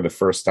 seconds for the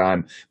first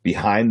time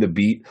behind the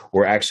beat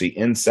or actually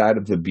inside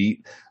of the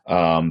beat,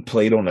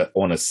 played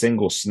on a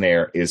single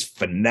snare is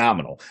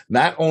phenomenal.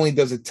 Not only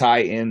does it tie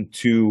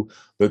into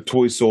the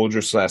toy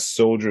soldier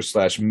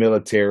 /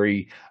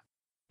 military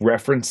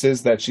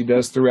references that she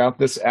does throughout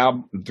this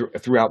album,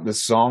 throughout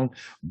this song,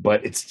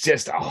 but it's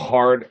just a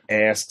hard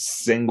ass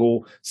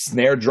single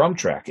snare drum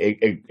track.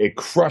 It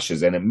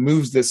crushes and it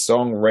moves this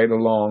song right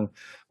along.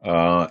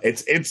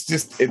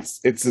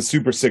 It's a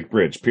super sick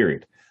bridge,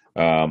 period.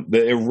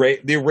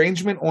 The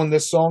arrangement on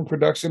this song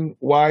production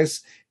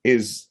wise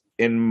is,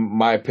 in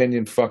my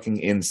opinion, fucking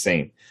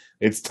insane.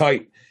 It's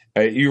tight.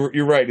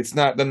 You're right. It's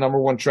not the number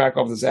one track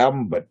off this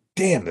album, but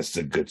damn, this is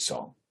a good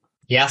song.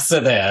 Yes,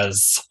 it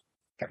is.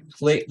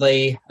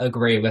 Completely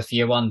agree with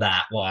you on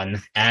that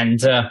one.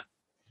 And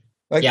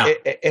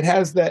it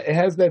has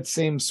that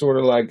same sort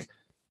of like,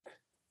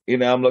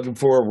 I'm looking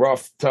for a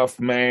rough, tough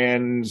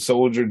man,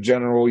 soldier,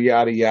 general,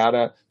 yada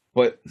yada,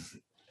 but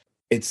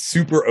it's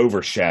super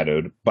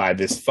overshadowed by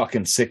this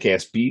fucking sick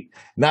ass beat.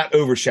 Not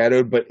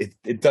overshadowed, but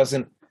it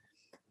doesn't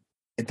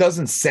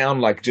sound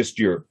like just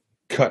your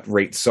cut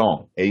rate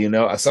song.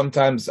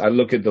 Sometimes I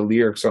look at the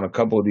lyrics on a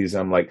couple of these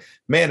and I'm like,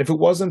 man, if it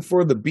wasn't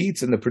for the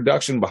beats and the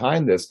production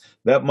behind this,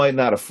 that might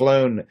not have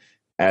flown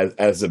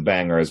as a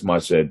banger as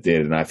much as it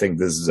did. And I think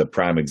this is a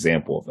prime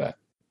example of that.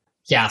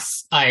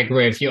 Yes, I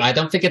agree with you. I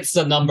don't think it's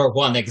the number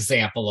one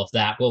example of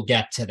that. We'll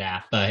get to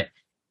that, but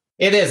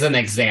it is an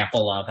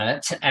example of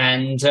it.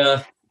 And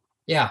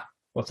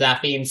with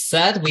that being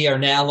said, we are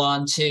now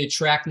on to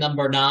track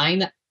number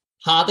 9,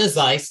 Hot as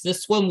Ice.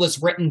 This one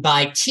was written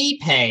by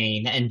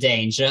T-Pain and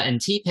Danger,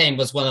 and T-Pain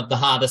was one of the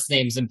hottest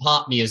names in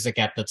pop music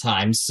at the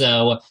time,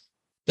 so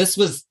this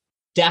was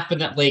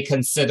definitely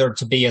considered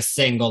to be a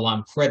single,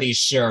 I'm pretty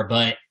sure,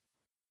 but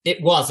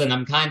it wasn't.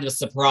 I'm kind of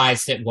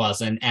surprised it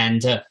wasn't,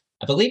 and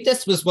I believe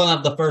this was one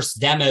of the first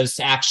demos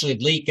to actually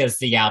leak as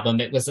the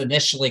album. It was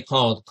initially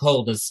called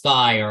Cold as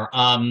Fire.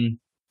 I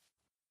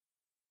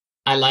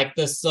like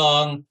this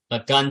song,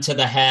 but gun to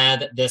the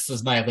head, this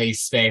is my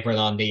least favorite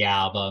on the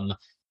album.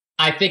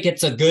 I think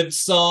it's a good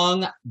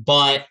song,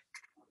 but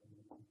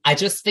I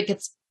just think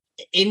it's,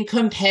 in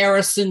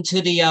comparison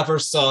to the other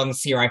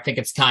songs here, I think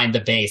it's kind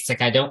of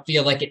basic. I don't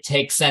feel like it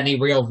takes any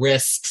real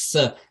risks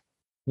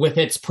with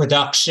its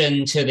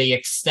production to the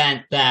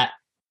extent that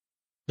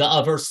the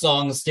other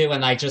songs do,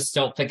 and I just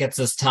don't think it's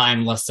as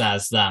timeless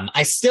as them.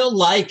 I still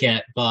like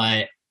it,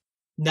 but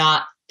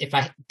not,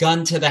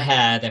 gun to the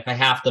head, if I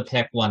have to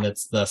pick one,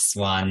 it's this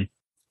one.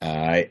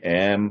 I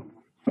am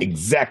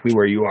exactly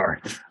where you are.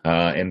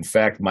 In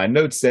fact, my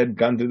note said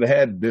gun to the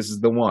head. This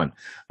is the one.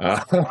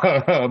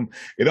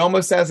 It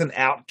almost has an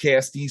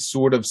outcasty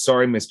sort of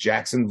Sorry Miss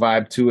Jackson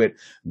vibe to it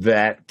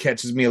that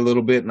catches me a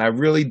little bit. And I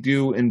really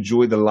do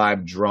enjoy the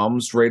live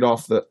drums right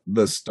off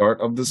the start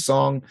of the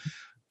song.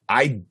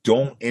 I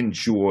don't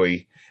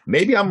enjoy,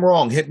 maybe I'm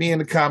wrong. Hit me in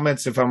the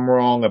comments if I'm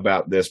wrong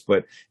about this,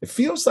 but it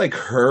feels like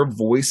her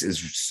voice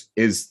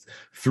is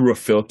through a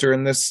filter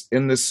in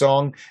this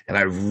song, and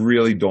I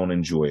really don't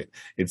enjoy it.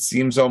 It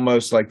seems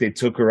almost like they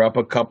took her up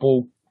a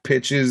couple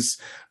pitches,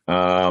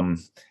 and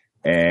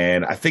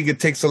I think it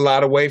takes a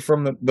lot away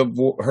from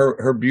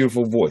her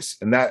beautiful voice.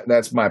 And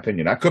that's my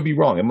opinion. I could be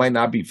wrong. It might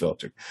not be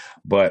filtered,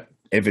 but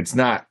if it's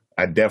not,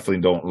 I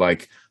definitely don't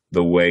like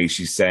the way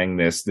she sang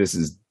this. This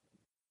is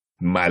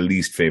my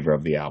least favorite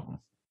of the album.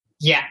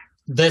 Yeah,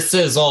 this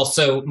is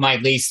also my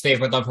least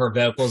favorite of her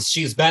vocals.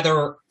 She's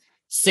better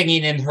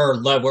singing in her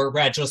lower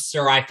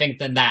register, I think,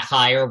 than that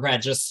higher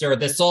register.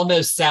 This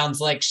almost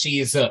sounds like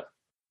she's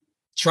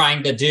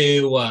trying to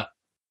do,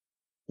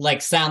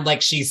 sound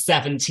like she's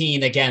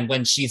 17 again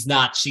when she's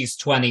not. She's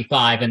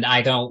 25, and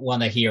I don't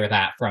want to hear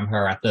that from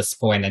her at this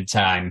point in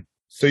time.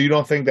 So you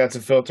don't think that's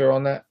a filter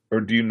on that? Or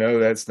do you know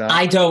that's not?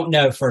 I don't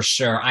know for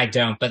sure. I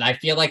don't, but I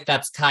feel like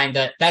that's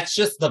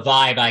just the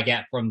vibe I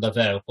get from the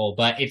vocal,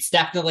 but it's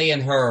definitely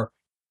in her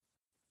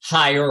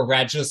higher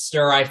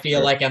register, I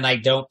feel like, and I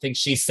don't think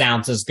she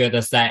sounds as good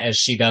as that as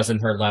she does in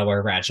her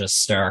lower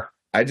register.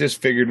 I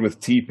just figured with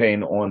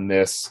T-Pain on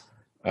this,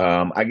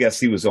 I guess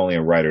he was only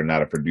a writer,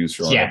 not a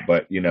producer on it,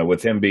 but,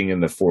 with him being in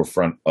the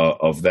forefront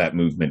of that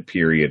movement,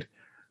 period,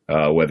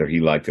 whether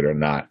he liked it or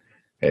not,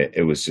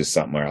 it was just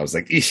something where I was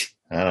like, eesh,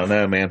 I don't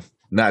know, man.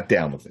 Not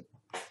down with it.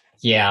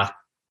 Yeah.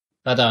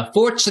 But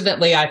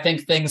fortunately, I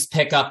think things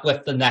pick up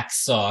with the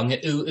next song,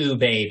 Ooh Ooh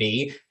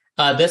Baby.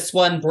 This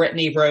one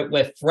Britney wrote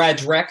with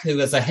Frederick, who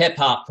is a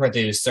hip-hop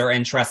producer.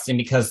 Interesting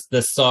because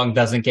this song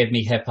doesn't give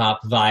me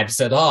hip-hop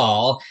vibes at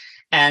all.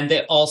 And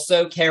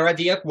also Cara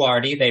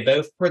Diaguardi, they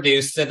both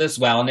produced it as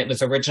well, and it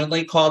was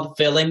originally called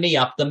Filling Me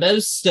Up. The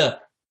most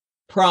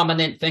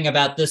prominent thing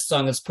about this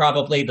song is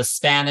probably the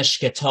Spanish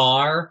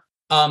guitar.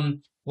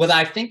 What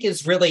I think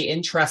is really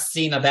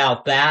interesting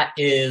about that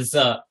is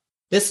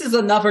this is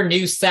another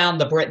new sound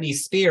to Britney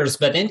Spears,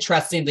 but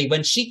interestingly,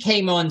 when she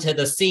came onto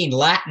the scene,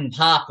 Latin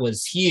pop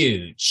was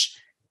huge.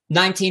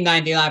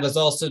 1999 was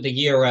also the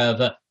year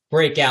of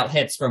breakout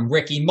hits from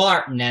Ricky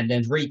Martin and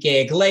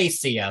Enrique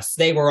Iglesias.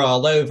 They were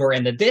all over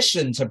in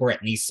addition to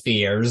Britney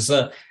Spears.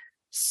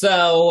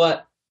 So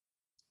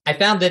I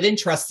found it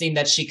interesting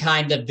that she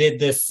kind of did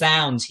this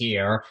sound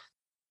here.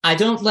 I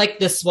don't like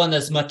this one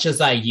as much as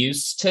I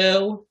used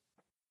to.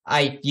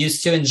 I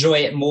used to enjoy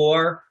it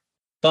more,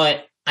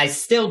 but I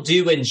still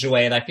do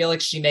enjoy it. I feel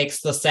like she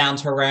makes the sound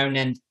her own,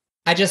 and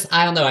I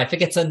don't know. I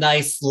think it's a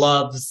nice,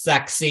 love,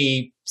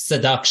 sexy,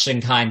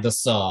 seduction kind of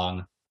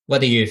song. What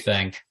do you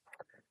think?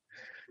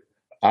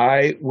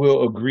 I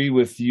will agree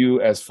with you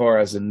as far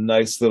as a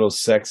nice little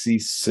sexy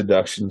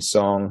seduction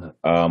song.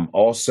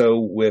 Also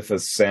with a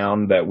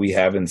sound that we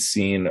haven't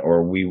seen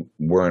or we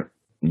weren't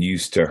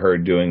used to her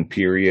doing,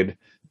 period.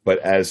 But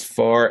as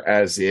far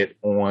as it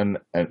on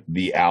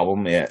the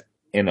album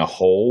in a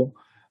whole,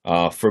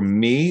 for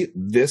me,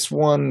 this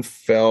one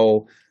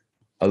fell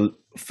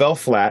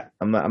flat.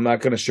 I'm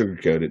not going to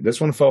sugarcoat it. This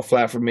one fell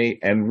flat for me.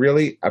 And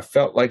really, I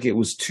felt like it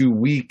was too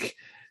weak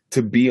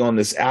to be on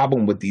this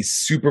album with these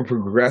super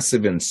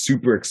progressive and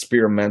super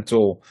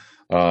experimental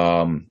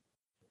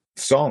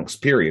songs,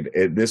 period.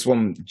 This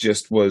one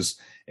just was,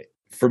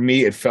 for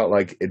me, it felt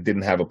like it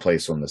didn't have a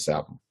place on this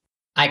album.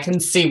 I can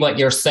see what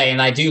you're saying.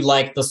 I do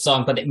like the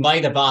song, but it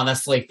might have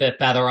honestly fit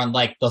better on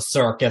like the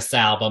Circus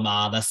album,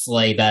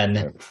 honestly,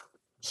 than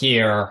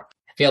here.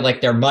 I feel like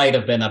there might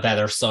have been a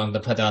better song to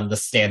put on the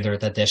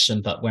standard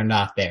edition, but we're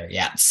not there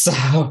yet.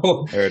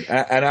 So,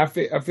 and I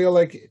feel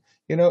like,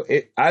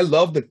 I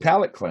love the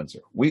palette cleanser.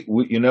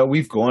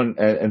 We've gone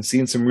and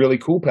seen some really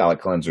cool palette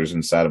cleansers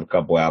inside of a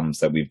couple albums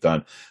that we've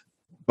done.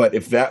 But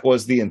if that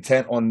was the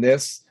intent on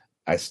this,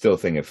 I still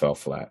think it fell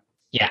flat.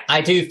 Yeah,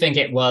 I do think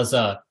it was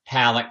a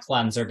palette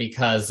cleanser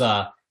because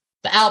the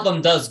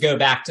album does go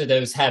back to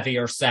those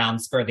heavier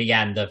sounds for the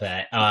end of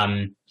it.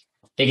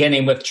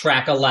 Beginning with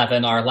track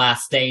 11, our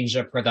last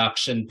Danger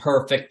production,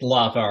 Perfect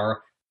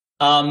Lover.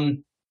 My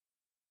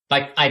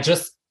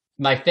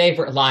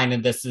favorite line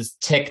in this is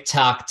tick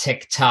tock,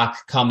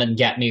 come and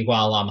get me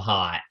while I'm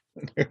hot.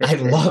 I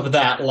love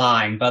that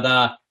line,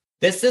 but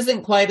this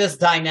isn't quite as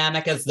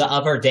dynamic as the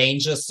other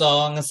Danger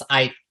songs.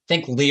 I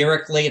think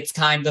lyrically it's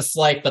kind of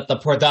slight, but the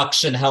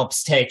production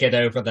helps take it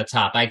over the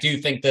top. I do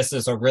think this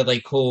is a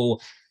really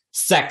cool,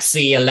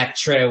 sexy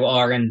electro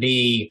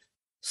R&B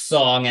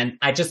song, and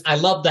I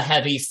love the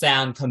heavy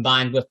sound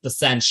combined with the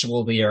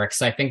sensual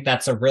lyrics. I think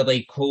that's a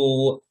really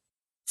cool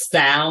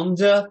sound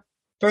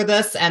for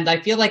this, and I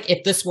feel like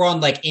if this were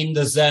on like In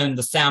the Zone,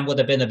 the sound would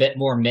have been a bit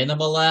more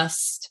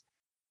minimalist,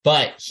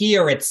 but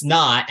here it's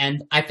not,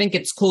 and I think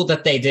it's cool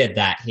that they did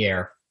that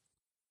here.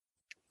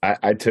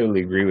 I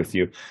totally agree with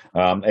you.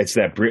 It's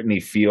that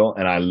Britney feel,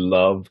 and I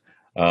love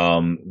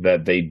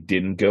that they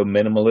didn't go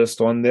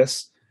minimalist on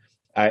this.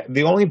 I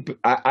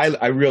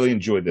really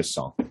enjoyed this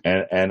song,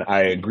 and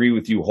I agree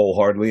with you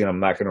wholeheartedly, and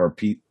I'm not going to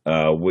repeat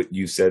what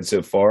you said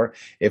so far.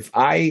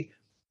 I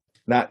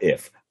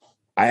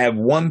have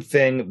one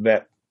thing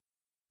that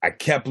I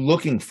kept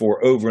looking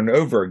for over and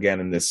over again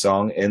in this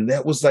song, and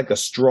that was like a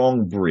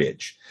strong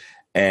bridge.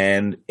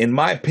 And in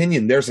my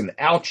opinion, there's an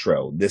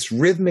outro, this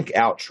rhythmic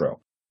outro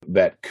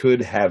that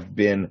could have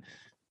been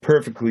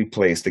perfectly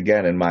placed,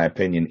 again, in my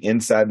opinion,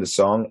 inside the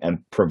song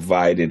and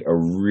provided a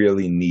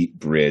really neat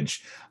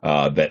bridge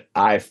that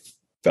I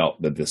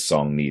felt that this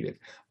song needed.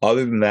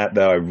 Other than that,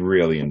 though, I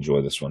really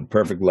enjoy this one.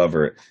 Perfect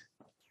Lover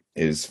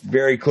is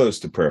very close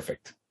to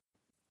perfect.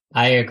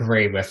 I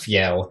agree with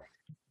you,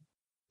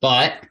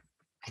 but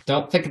I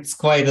don't think it's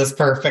quite as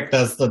perfect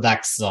as the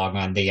next song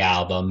on the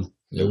album.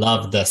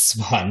 Love this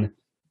one.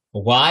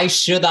 Why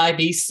Should I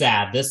Be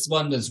Sad? This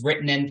one was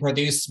written and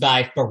produced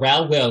by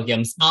Pharrell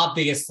Williams,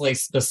 obviously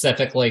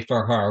specifically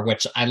for her,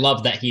 which I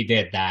love that he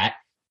did that.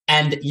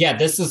 And yeah,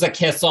 this is a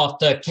kiss off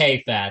to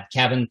K-Fed,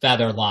 Kevin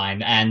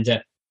Federline,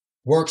 and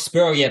works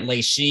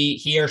brilliantly.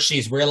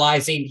 She's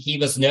realizing he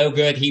was no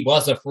good. He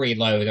was a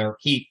freeloader.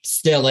 He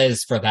still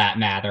is, for that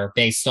matter,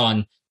 based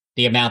on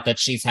the amount that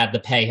she's had to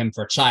pay him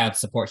for child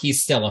support.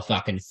 He's still a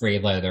fucking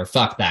freeloader.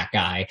 Fuck that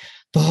guy.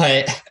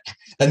 But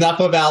enough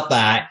about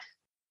that.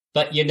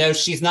 But,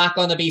 she's not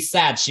going to be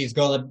sad. She's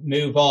going to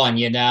move on,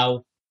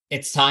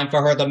 It's time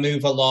for her to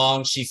move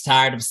along. She's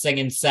tired of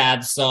singing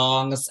sad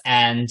songs.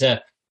 And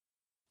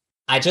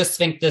I just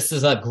think this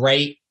is a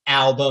great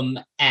album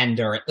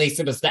ender. At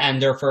least it was the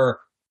ender for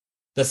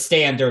the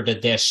standard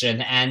edition.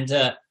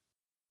 And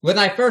when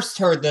I first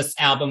heard this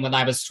album when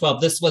I was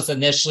 12, this was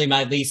initially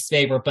my least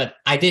favorite, but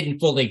I didn't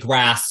fully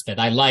grasp it.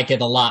 I like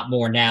it a lot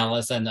more now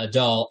as an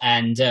adult.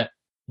 And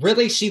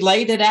really, she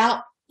laid it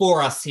out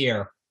for us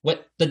here,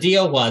 what the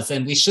deal was,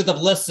 and we should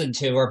have listened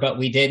to her, but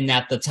we didn't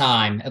at the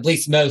time. At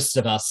least most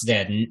of us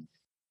didn't.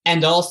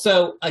 And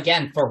also,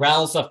 again,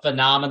 Pharrell's a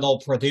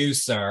phenomenal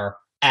producer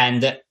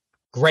and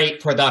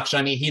great production.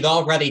 I mean, he'd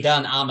already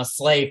done I'm a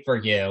Slave for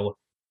You,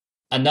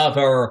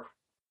 another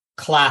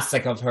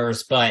classic of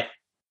hers, but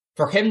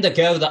for him to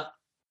go the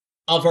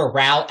other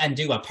route and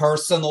do a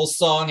personal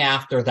song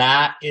after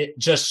that, it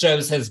just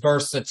shows his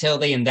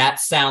versatility, and that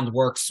sound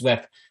works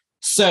with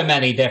so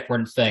many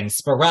different things.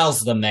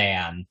 Pharrell's the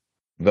man.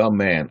 the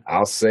man.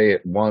 I'll say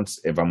it once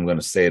if I'm going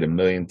to say it a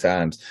million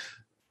times.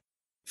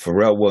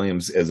 Pharrell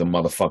Williams is a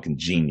motherfucking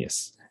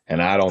genius.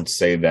 And I don't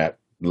say that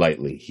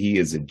lightly. He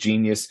is a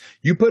genius.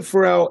 You put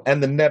Pharrell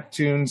and the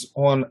Neptunes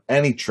on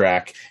any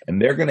track,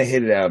 and they're going to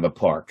hit it out of the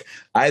park.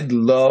 I'd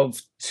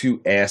love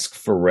to ask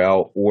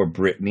Pharrell or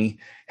Britney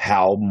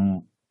how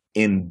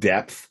in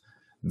depth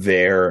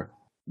their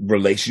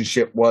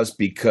relationship was,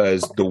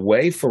 because the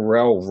way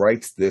Pharrell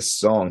writes this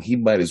song, he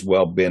might as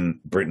well been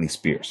Britney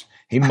Spears.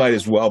 He might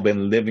as well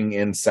been living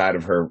inside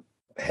of her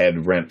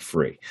head rent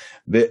free.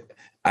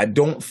 I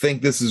don't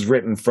think this is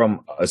written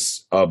from a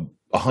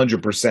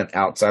 100%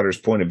 outsider's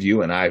point of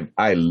view, and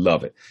I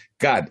love it.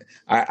 God,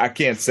 I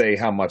can't say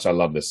how much I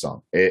love this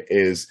song. It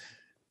is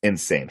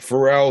insane.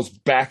 Pharrell's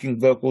backing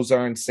vocals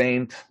are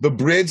insane. The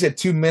bridge at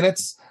 2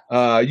 minutes,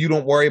 you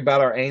don't worry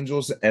about our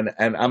angels, and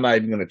I'm not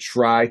even going to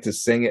try to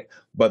sing it,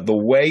 but the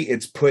way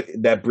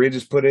that bridge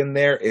is put in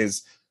there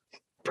is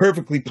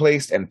perfectly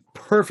placed and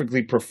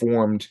perfectly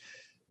performed.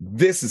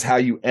 This is how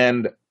you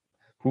end.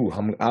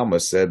 I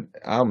almost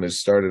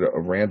started a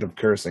rant of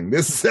cursing.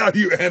 This is how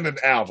you end an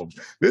album.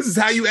 This is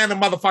how you end a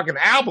motherfucking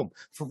album.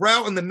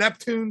 Pharrell and the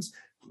Neptunes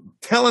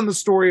telling the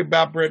story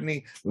about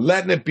Britney,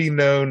 letting it be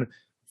known.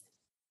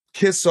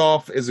 Kiss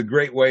Off is a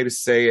great way to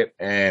say it.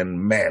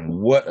 And man,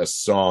 what a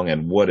song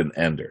and what an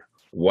ender.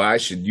 Why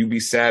should you be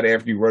sad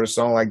after you wrote a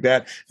song like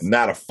that?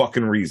 Not a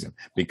fucking reason,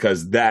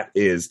 because that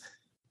is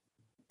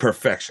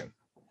perfection.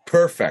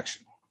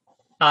 Perfection.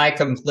 I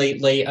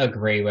completely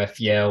agree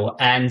with you.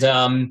 And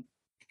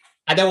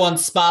I know on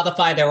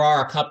Spotify there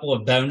are a couple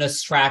of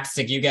bonus tracks.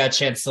 Did you get a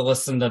chance to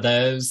listen to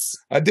those?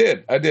 I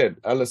did.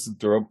 I listened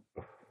through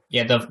them.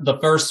 Yeah, the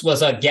first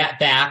was a Get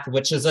Back,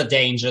 which is a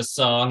Danger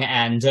song,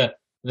 and it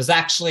was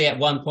actually at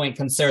one point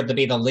considered to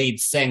be the lead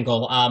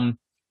single.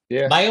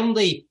 Yeah. My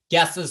only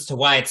guess as to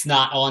why it's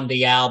not on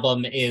the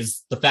album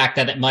is the fact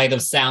that it might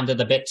have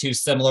sounded a bit too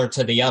similar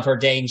to the other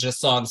Danger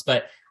songs,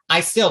 but I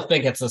still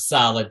think it's a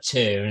solid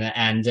tune.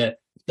 And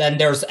then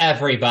there's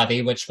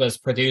Everybody, which was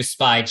produced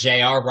by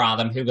J.R.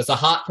 Rodham, who was a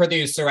hot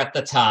producer at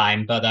the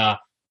time. But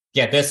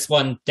yeah, this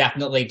one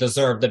definitely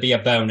deserved to be a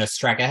bonus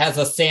track. It has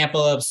a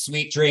sample of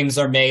Sweet Dreams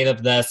Are Made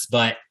of This,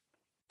 but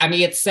I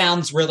mean, it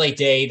sounds really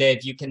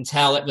dated. You can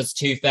tell it was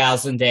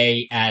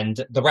 2008,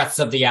 and the rest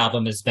of the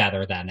album is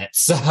better than it.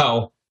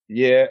 So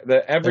yeah,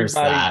 the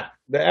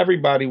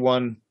Everybody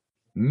one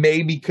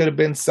maybe could have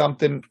been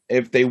something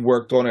if they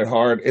worked on it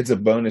hard. It's a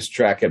bonus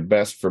track at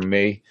best for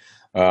me.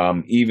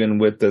 Even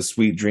with the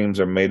Sweet Dreams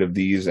Are Made of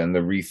These and the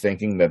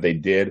rethinking that they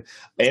did.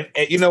 And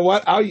you know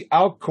what?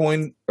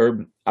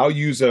 I'll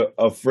use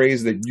a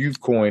phrase that you've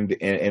coined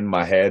in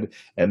my head,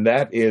 and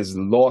that is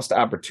lost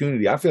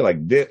opportunity. I feel like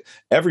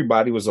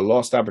Everybody was a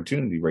lost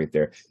opportunity right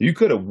there. You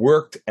could have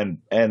worked and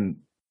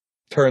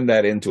turned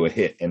that into a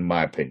hit, in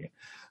my opinion.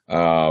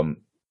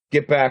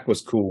 Get Back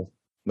was cool.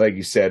 Like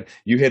you said,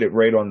 you hit it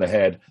right on the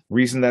head.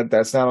 Reason that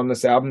that's not on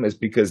this album is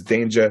because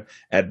Danger,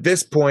 at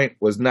this point,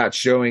 was not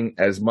showing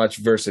as much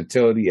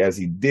versatility as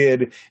he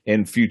did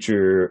in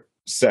Future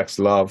Sex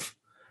Love.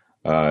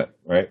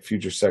 Right?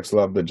 Future Sex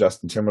Love, the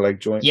Justin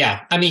Timberlake joint.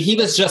 Yeah. I mean, he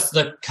was just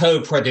the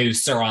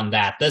co-producer on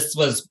that. This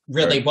was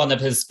really one of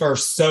his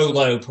first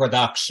solo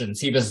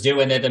productions. He was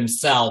doing it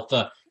himself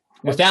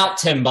without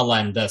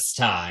Timbaland this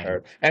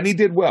time. And he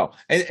did well.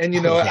 And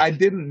you know, yeah. I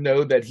didn't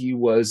know that he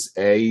was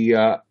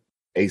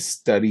a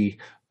study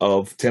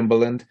of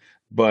Timbaland,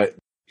 but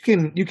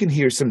you can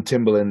hear some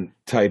Timbaland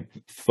type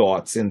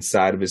thoughts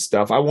inside of his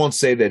stuff. I won't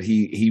say that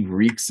he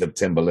reeks of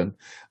Timbaland,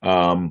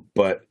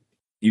 but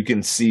you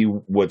can see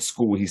what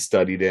school he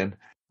studied in.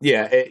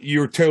 Yeah,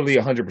 you're totally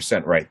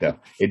 100% right though.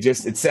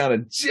 It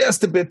sounded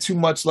just a bit too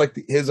much like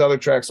his other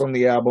tracks on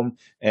the album,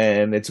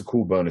 and it's a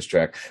cool bonus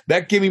track.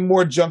 That Give Me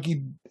More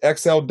Junkie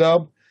XL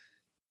dub,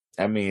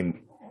 I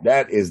mean,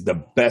 that is the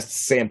best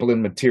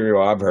sampling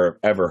material I've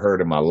ever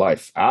heard in my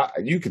life.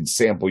 You can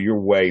sample your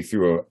way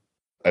through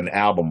an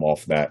album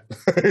off that.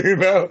 You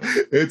know,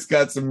 it's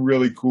got some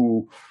really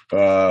cool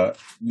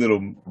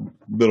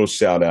little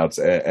shout outs,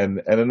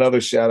 and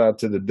another shout out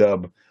to the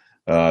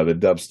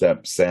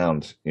dubstep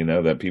sound, you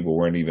know, that people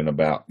weren't even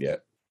about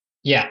yet.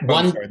 Yeah,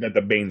 that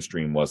the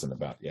mainstream wasn't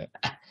about yet.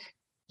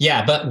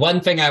 Yeah, but one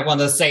thing I want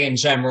to say in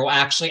general,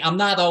 actually, I'm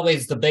not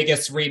always the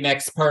biggest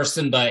remix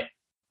person, but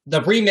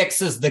the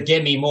remixes, the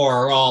Gimme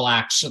More, are all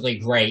actually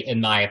great,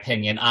 in my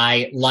opinion.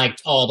 I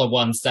liked all the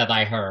ones that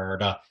I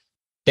heard.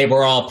 They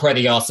were all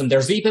pretty awesome.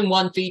 There's even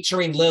one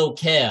featuring Lil'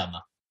 Kim.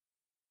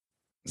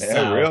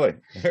 Yeah, really?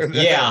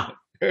 Yeah.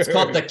 It's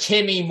called the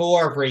Kimmy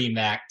Moore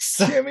remix.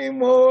 Kimmy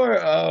Moore.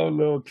 Oh,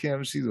 Lil'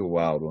 Kim. She's a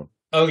wild one.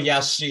 Oh,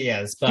 yes, she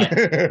is.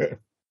 But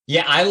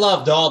yeah, I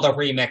loved all the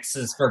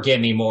remixes for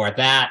Gimme More.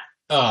 That,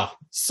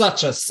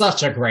 such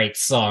a great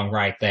song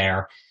right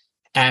there.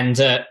 And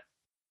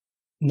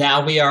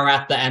now we are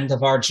at the end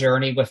of our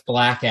journey with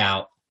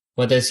Blackout.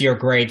 What is your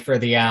grade for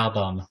the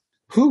album?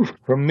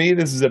 For me,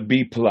 this is a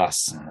B+.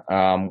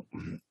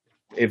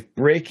 If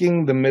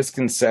breaking the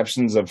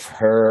misconceptions of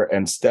her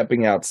and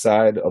stepping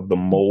outside of the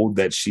mold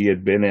that she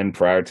had been in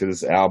prior to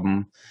this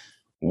album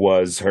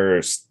was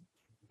her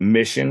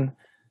mission.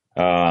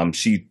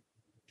 She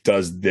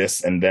does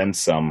this and then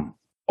some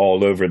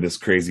all over this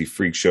crazy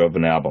freak show of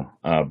an album.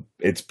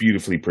 It's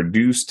beautifully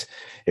produced.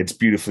 It's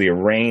beautifully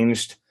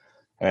arranged.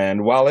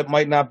 And while it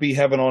might not be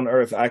heaven on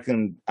earth, I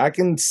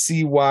can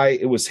see why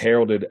it was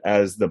heralded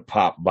as the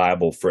pop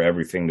Bible for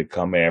everything to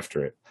come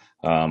after it.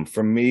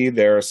 For me,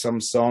 there are some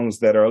songs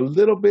that are a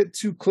little bit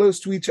too close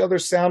to each other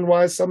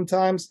sound-wise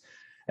sometimes,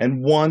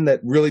 and one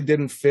that really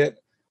didn't fit.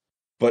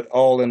 But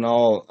all in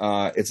all,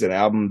 it's an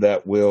album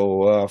that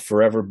will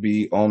forever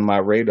be on my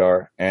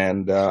radar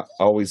and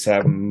always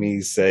have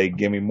me say,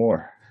 give me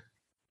more.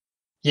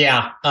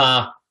 Yeah,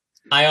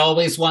 I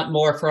always want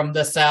more from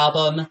this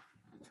album.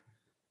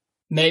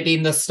 Maybe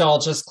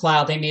nostalgia's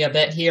clouding me a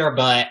bit here,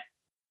 but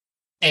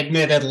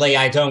admittedly,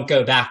 I don't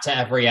go back to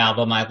every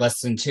album I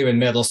listened to in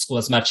middle school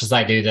as much as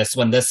I do this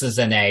one. This is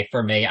an A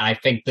for me. I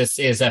think this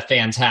is a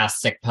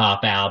fantastic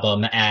pop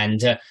album,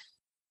 and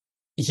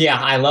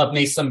yeah, I love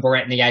me some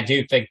Britney. I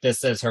do think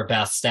this is her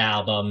best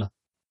album.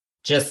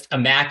 Just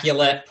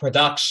immaculate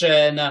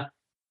production,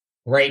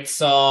 great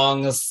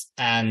songs,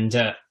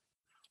 and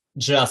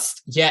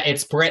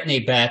it's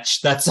Britney,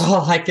 bitch. That's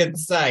all I can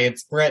say.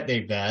 It's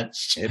Britney,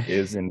 bitch. It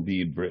is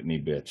indeed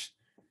Britney, bitch.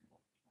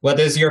 What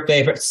is your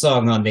favorite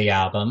song on the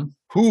album?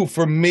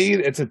 For me,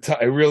 it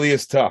really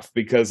is tough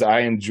because I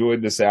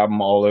enjoyed this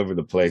album all over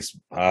the place.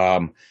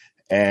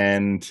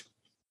 And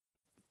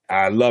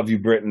I love you,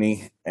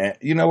 Britney. And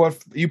you know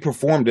what? You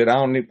performed it. I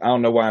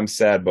don't know why I'm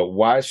sad, but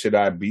why should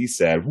I be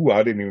sad?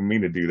 I didn't even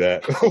mean to do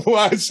that.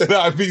 Why should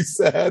I be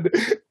sad?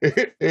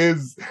 It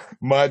is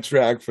my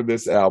track for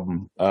this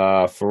album.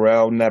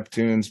 Pharrell,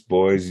 Neptune's,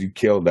 boys, you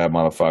killed that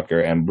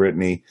motherfucker. And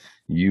Britney,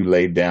 you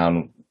laid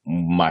down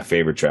my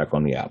favorite track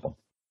on the album.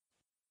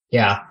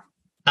 Yeah,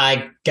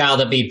 I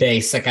gotta be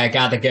basic. I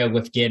gotta go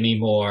with Gimme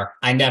More.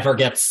 I never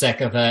get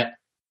sick of it.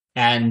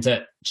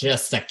 And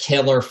just a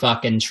killer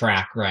fucking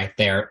track right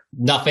there.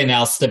 Nothing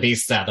else to be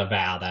said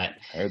about it.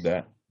 Heard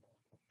that.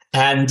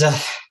 And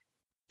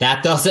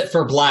that does it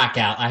for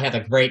Blackout. I had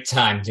a great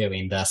time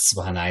doing this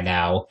one, I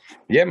know.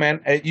 Yeah,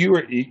 man.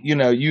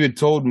 You had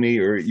told me,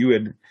 or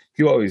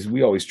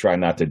we always try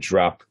not to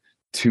drop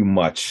too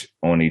much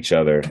on each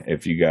other,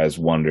 if you guys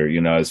wonder,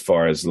 as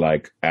far as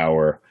like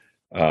our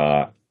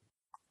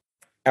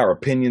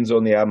opinions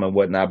on the album and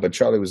whatnot. But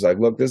Charlie was like,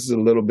 look, this is a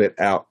little bit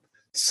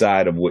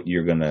outside of what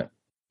you're going to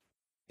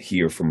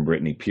hear from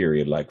Britney,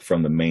 period, like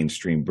from the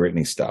mainstream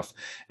Britney stuff.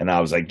 And I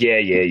was like,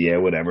 yeah,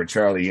 whatever.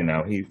 Charlie,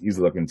 he's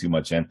looking too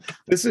much in.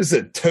 This is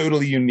a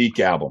totally unique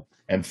album.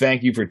 And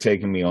thank you for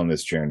taking me on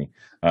this journey,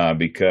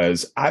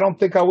 because I don't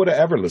think I would have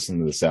ever listened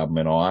to this album,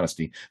 in all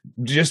honesty,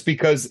 just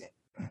because,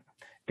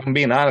 if I'm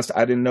being honest,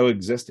 I didn't know it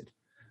existed.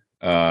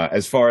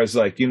 As far as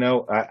like,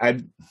 I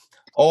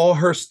all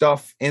her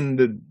stuff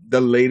in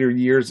the later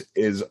years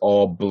is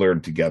all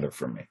blurred together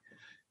for me.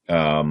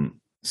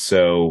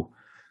 So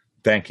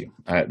thank you.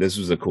 This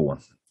was a cool one.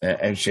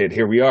 And shit,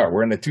 here we are.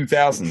 We're in the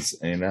 2000s,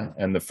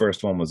 and the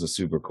first one was a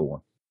super cool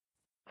one.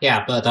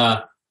 Yeah,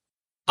 but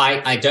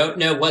I don't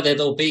know what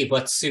it'll be.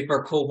 What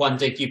super cool one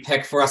did you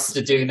pick for us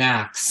to do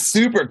next?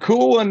 Super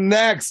cool one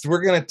next.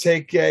 We're going to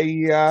take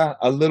a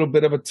little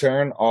bit of a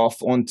turn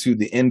off onto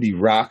the indie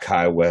rock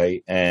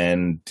highway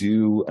and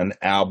do an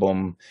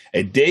album,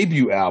 a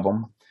debut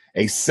album,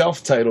 a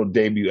self-titled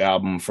debut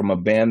album from a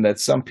band that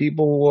some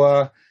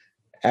people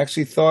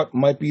actually thought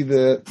might be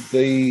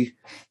the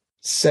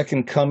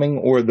second coming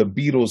or the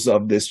Beatles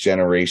of this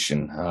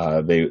generation.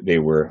 They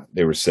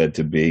were said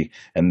to be,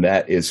 and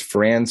that is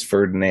Franz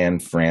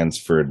Ferdinand,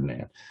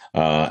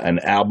 an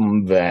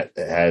album that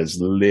has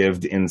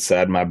lived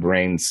inside my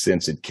brain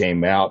since it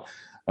came out,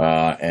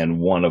 and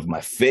one of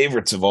my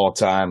favorites of all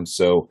time.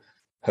 So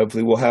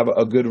hopefully we'll have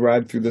a good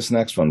ride through this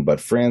next one.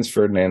 But Franz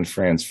Ferdinand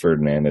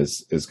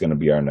is going to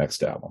be our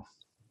next album.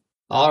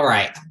 All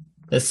right.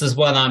 This is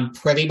what I'm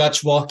pretty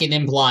much walking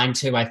in blind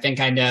to. I think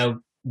I know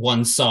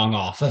one song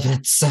off of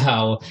it,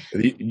 so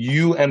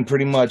you and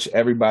pretty much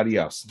everybody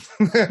else.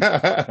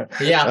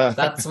 Yeah,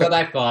 that's what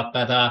I thought.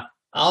 But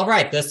all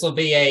right, this will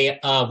be a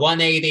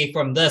 180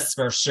 from this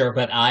for sure.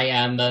 But I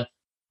am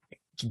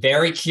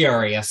very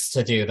curious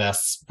to do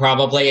this.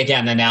 Probably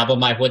again an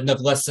album I wouldn't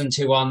have listened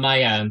to on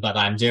my own, but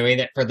I'm doing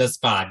it for this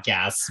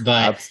podcast.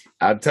 But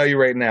I'll tell you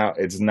right now,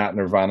 it's not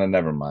Nirvana,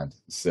 Nevermind.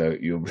 So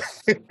you'll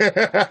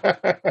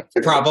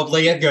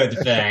probably a good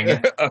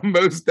thing.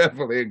 Most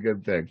definitely a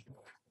good thing.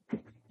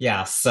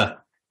 Yes.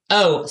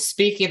 Oh,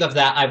 speaking of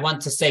that, I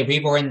want to say we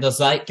were in the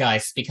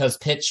zeitgeist because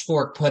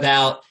Pitchfork put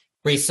out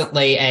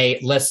recently a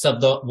list of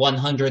the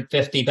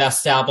 150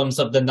 best albums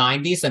of the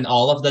 90s, and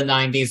all of the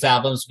 90s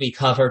albums we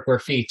covered were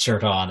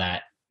featured on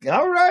it.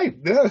 All right.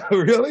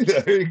 Really?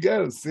 There you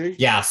go. See?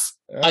 Yes.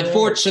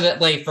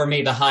 Unfortunately for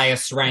me, the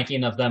highest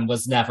ranking of them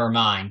was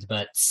Nevermind,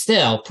 but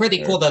still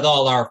pretty cool that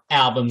all our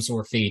albums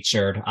were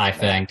featured, I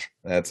think.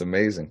 That's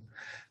amazing.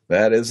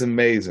 That is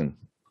amazing.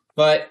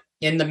 But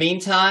in the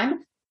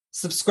meantime,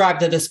 subscribe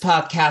to this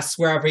podcast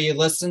wherever you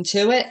listen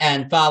to it,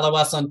 and follow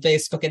us on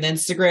Facebook and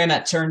Instagram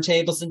at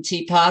Turntables and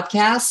Tea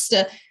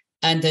Podcast.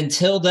 And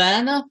until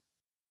then,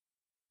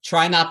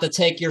 Try not to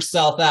take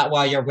yourself out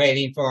while you're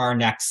waiting for our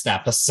next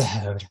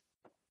episode.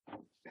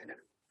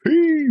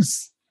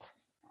 Peace.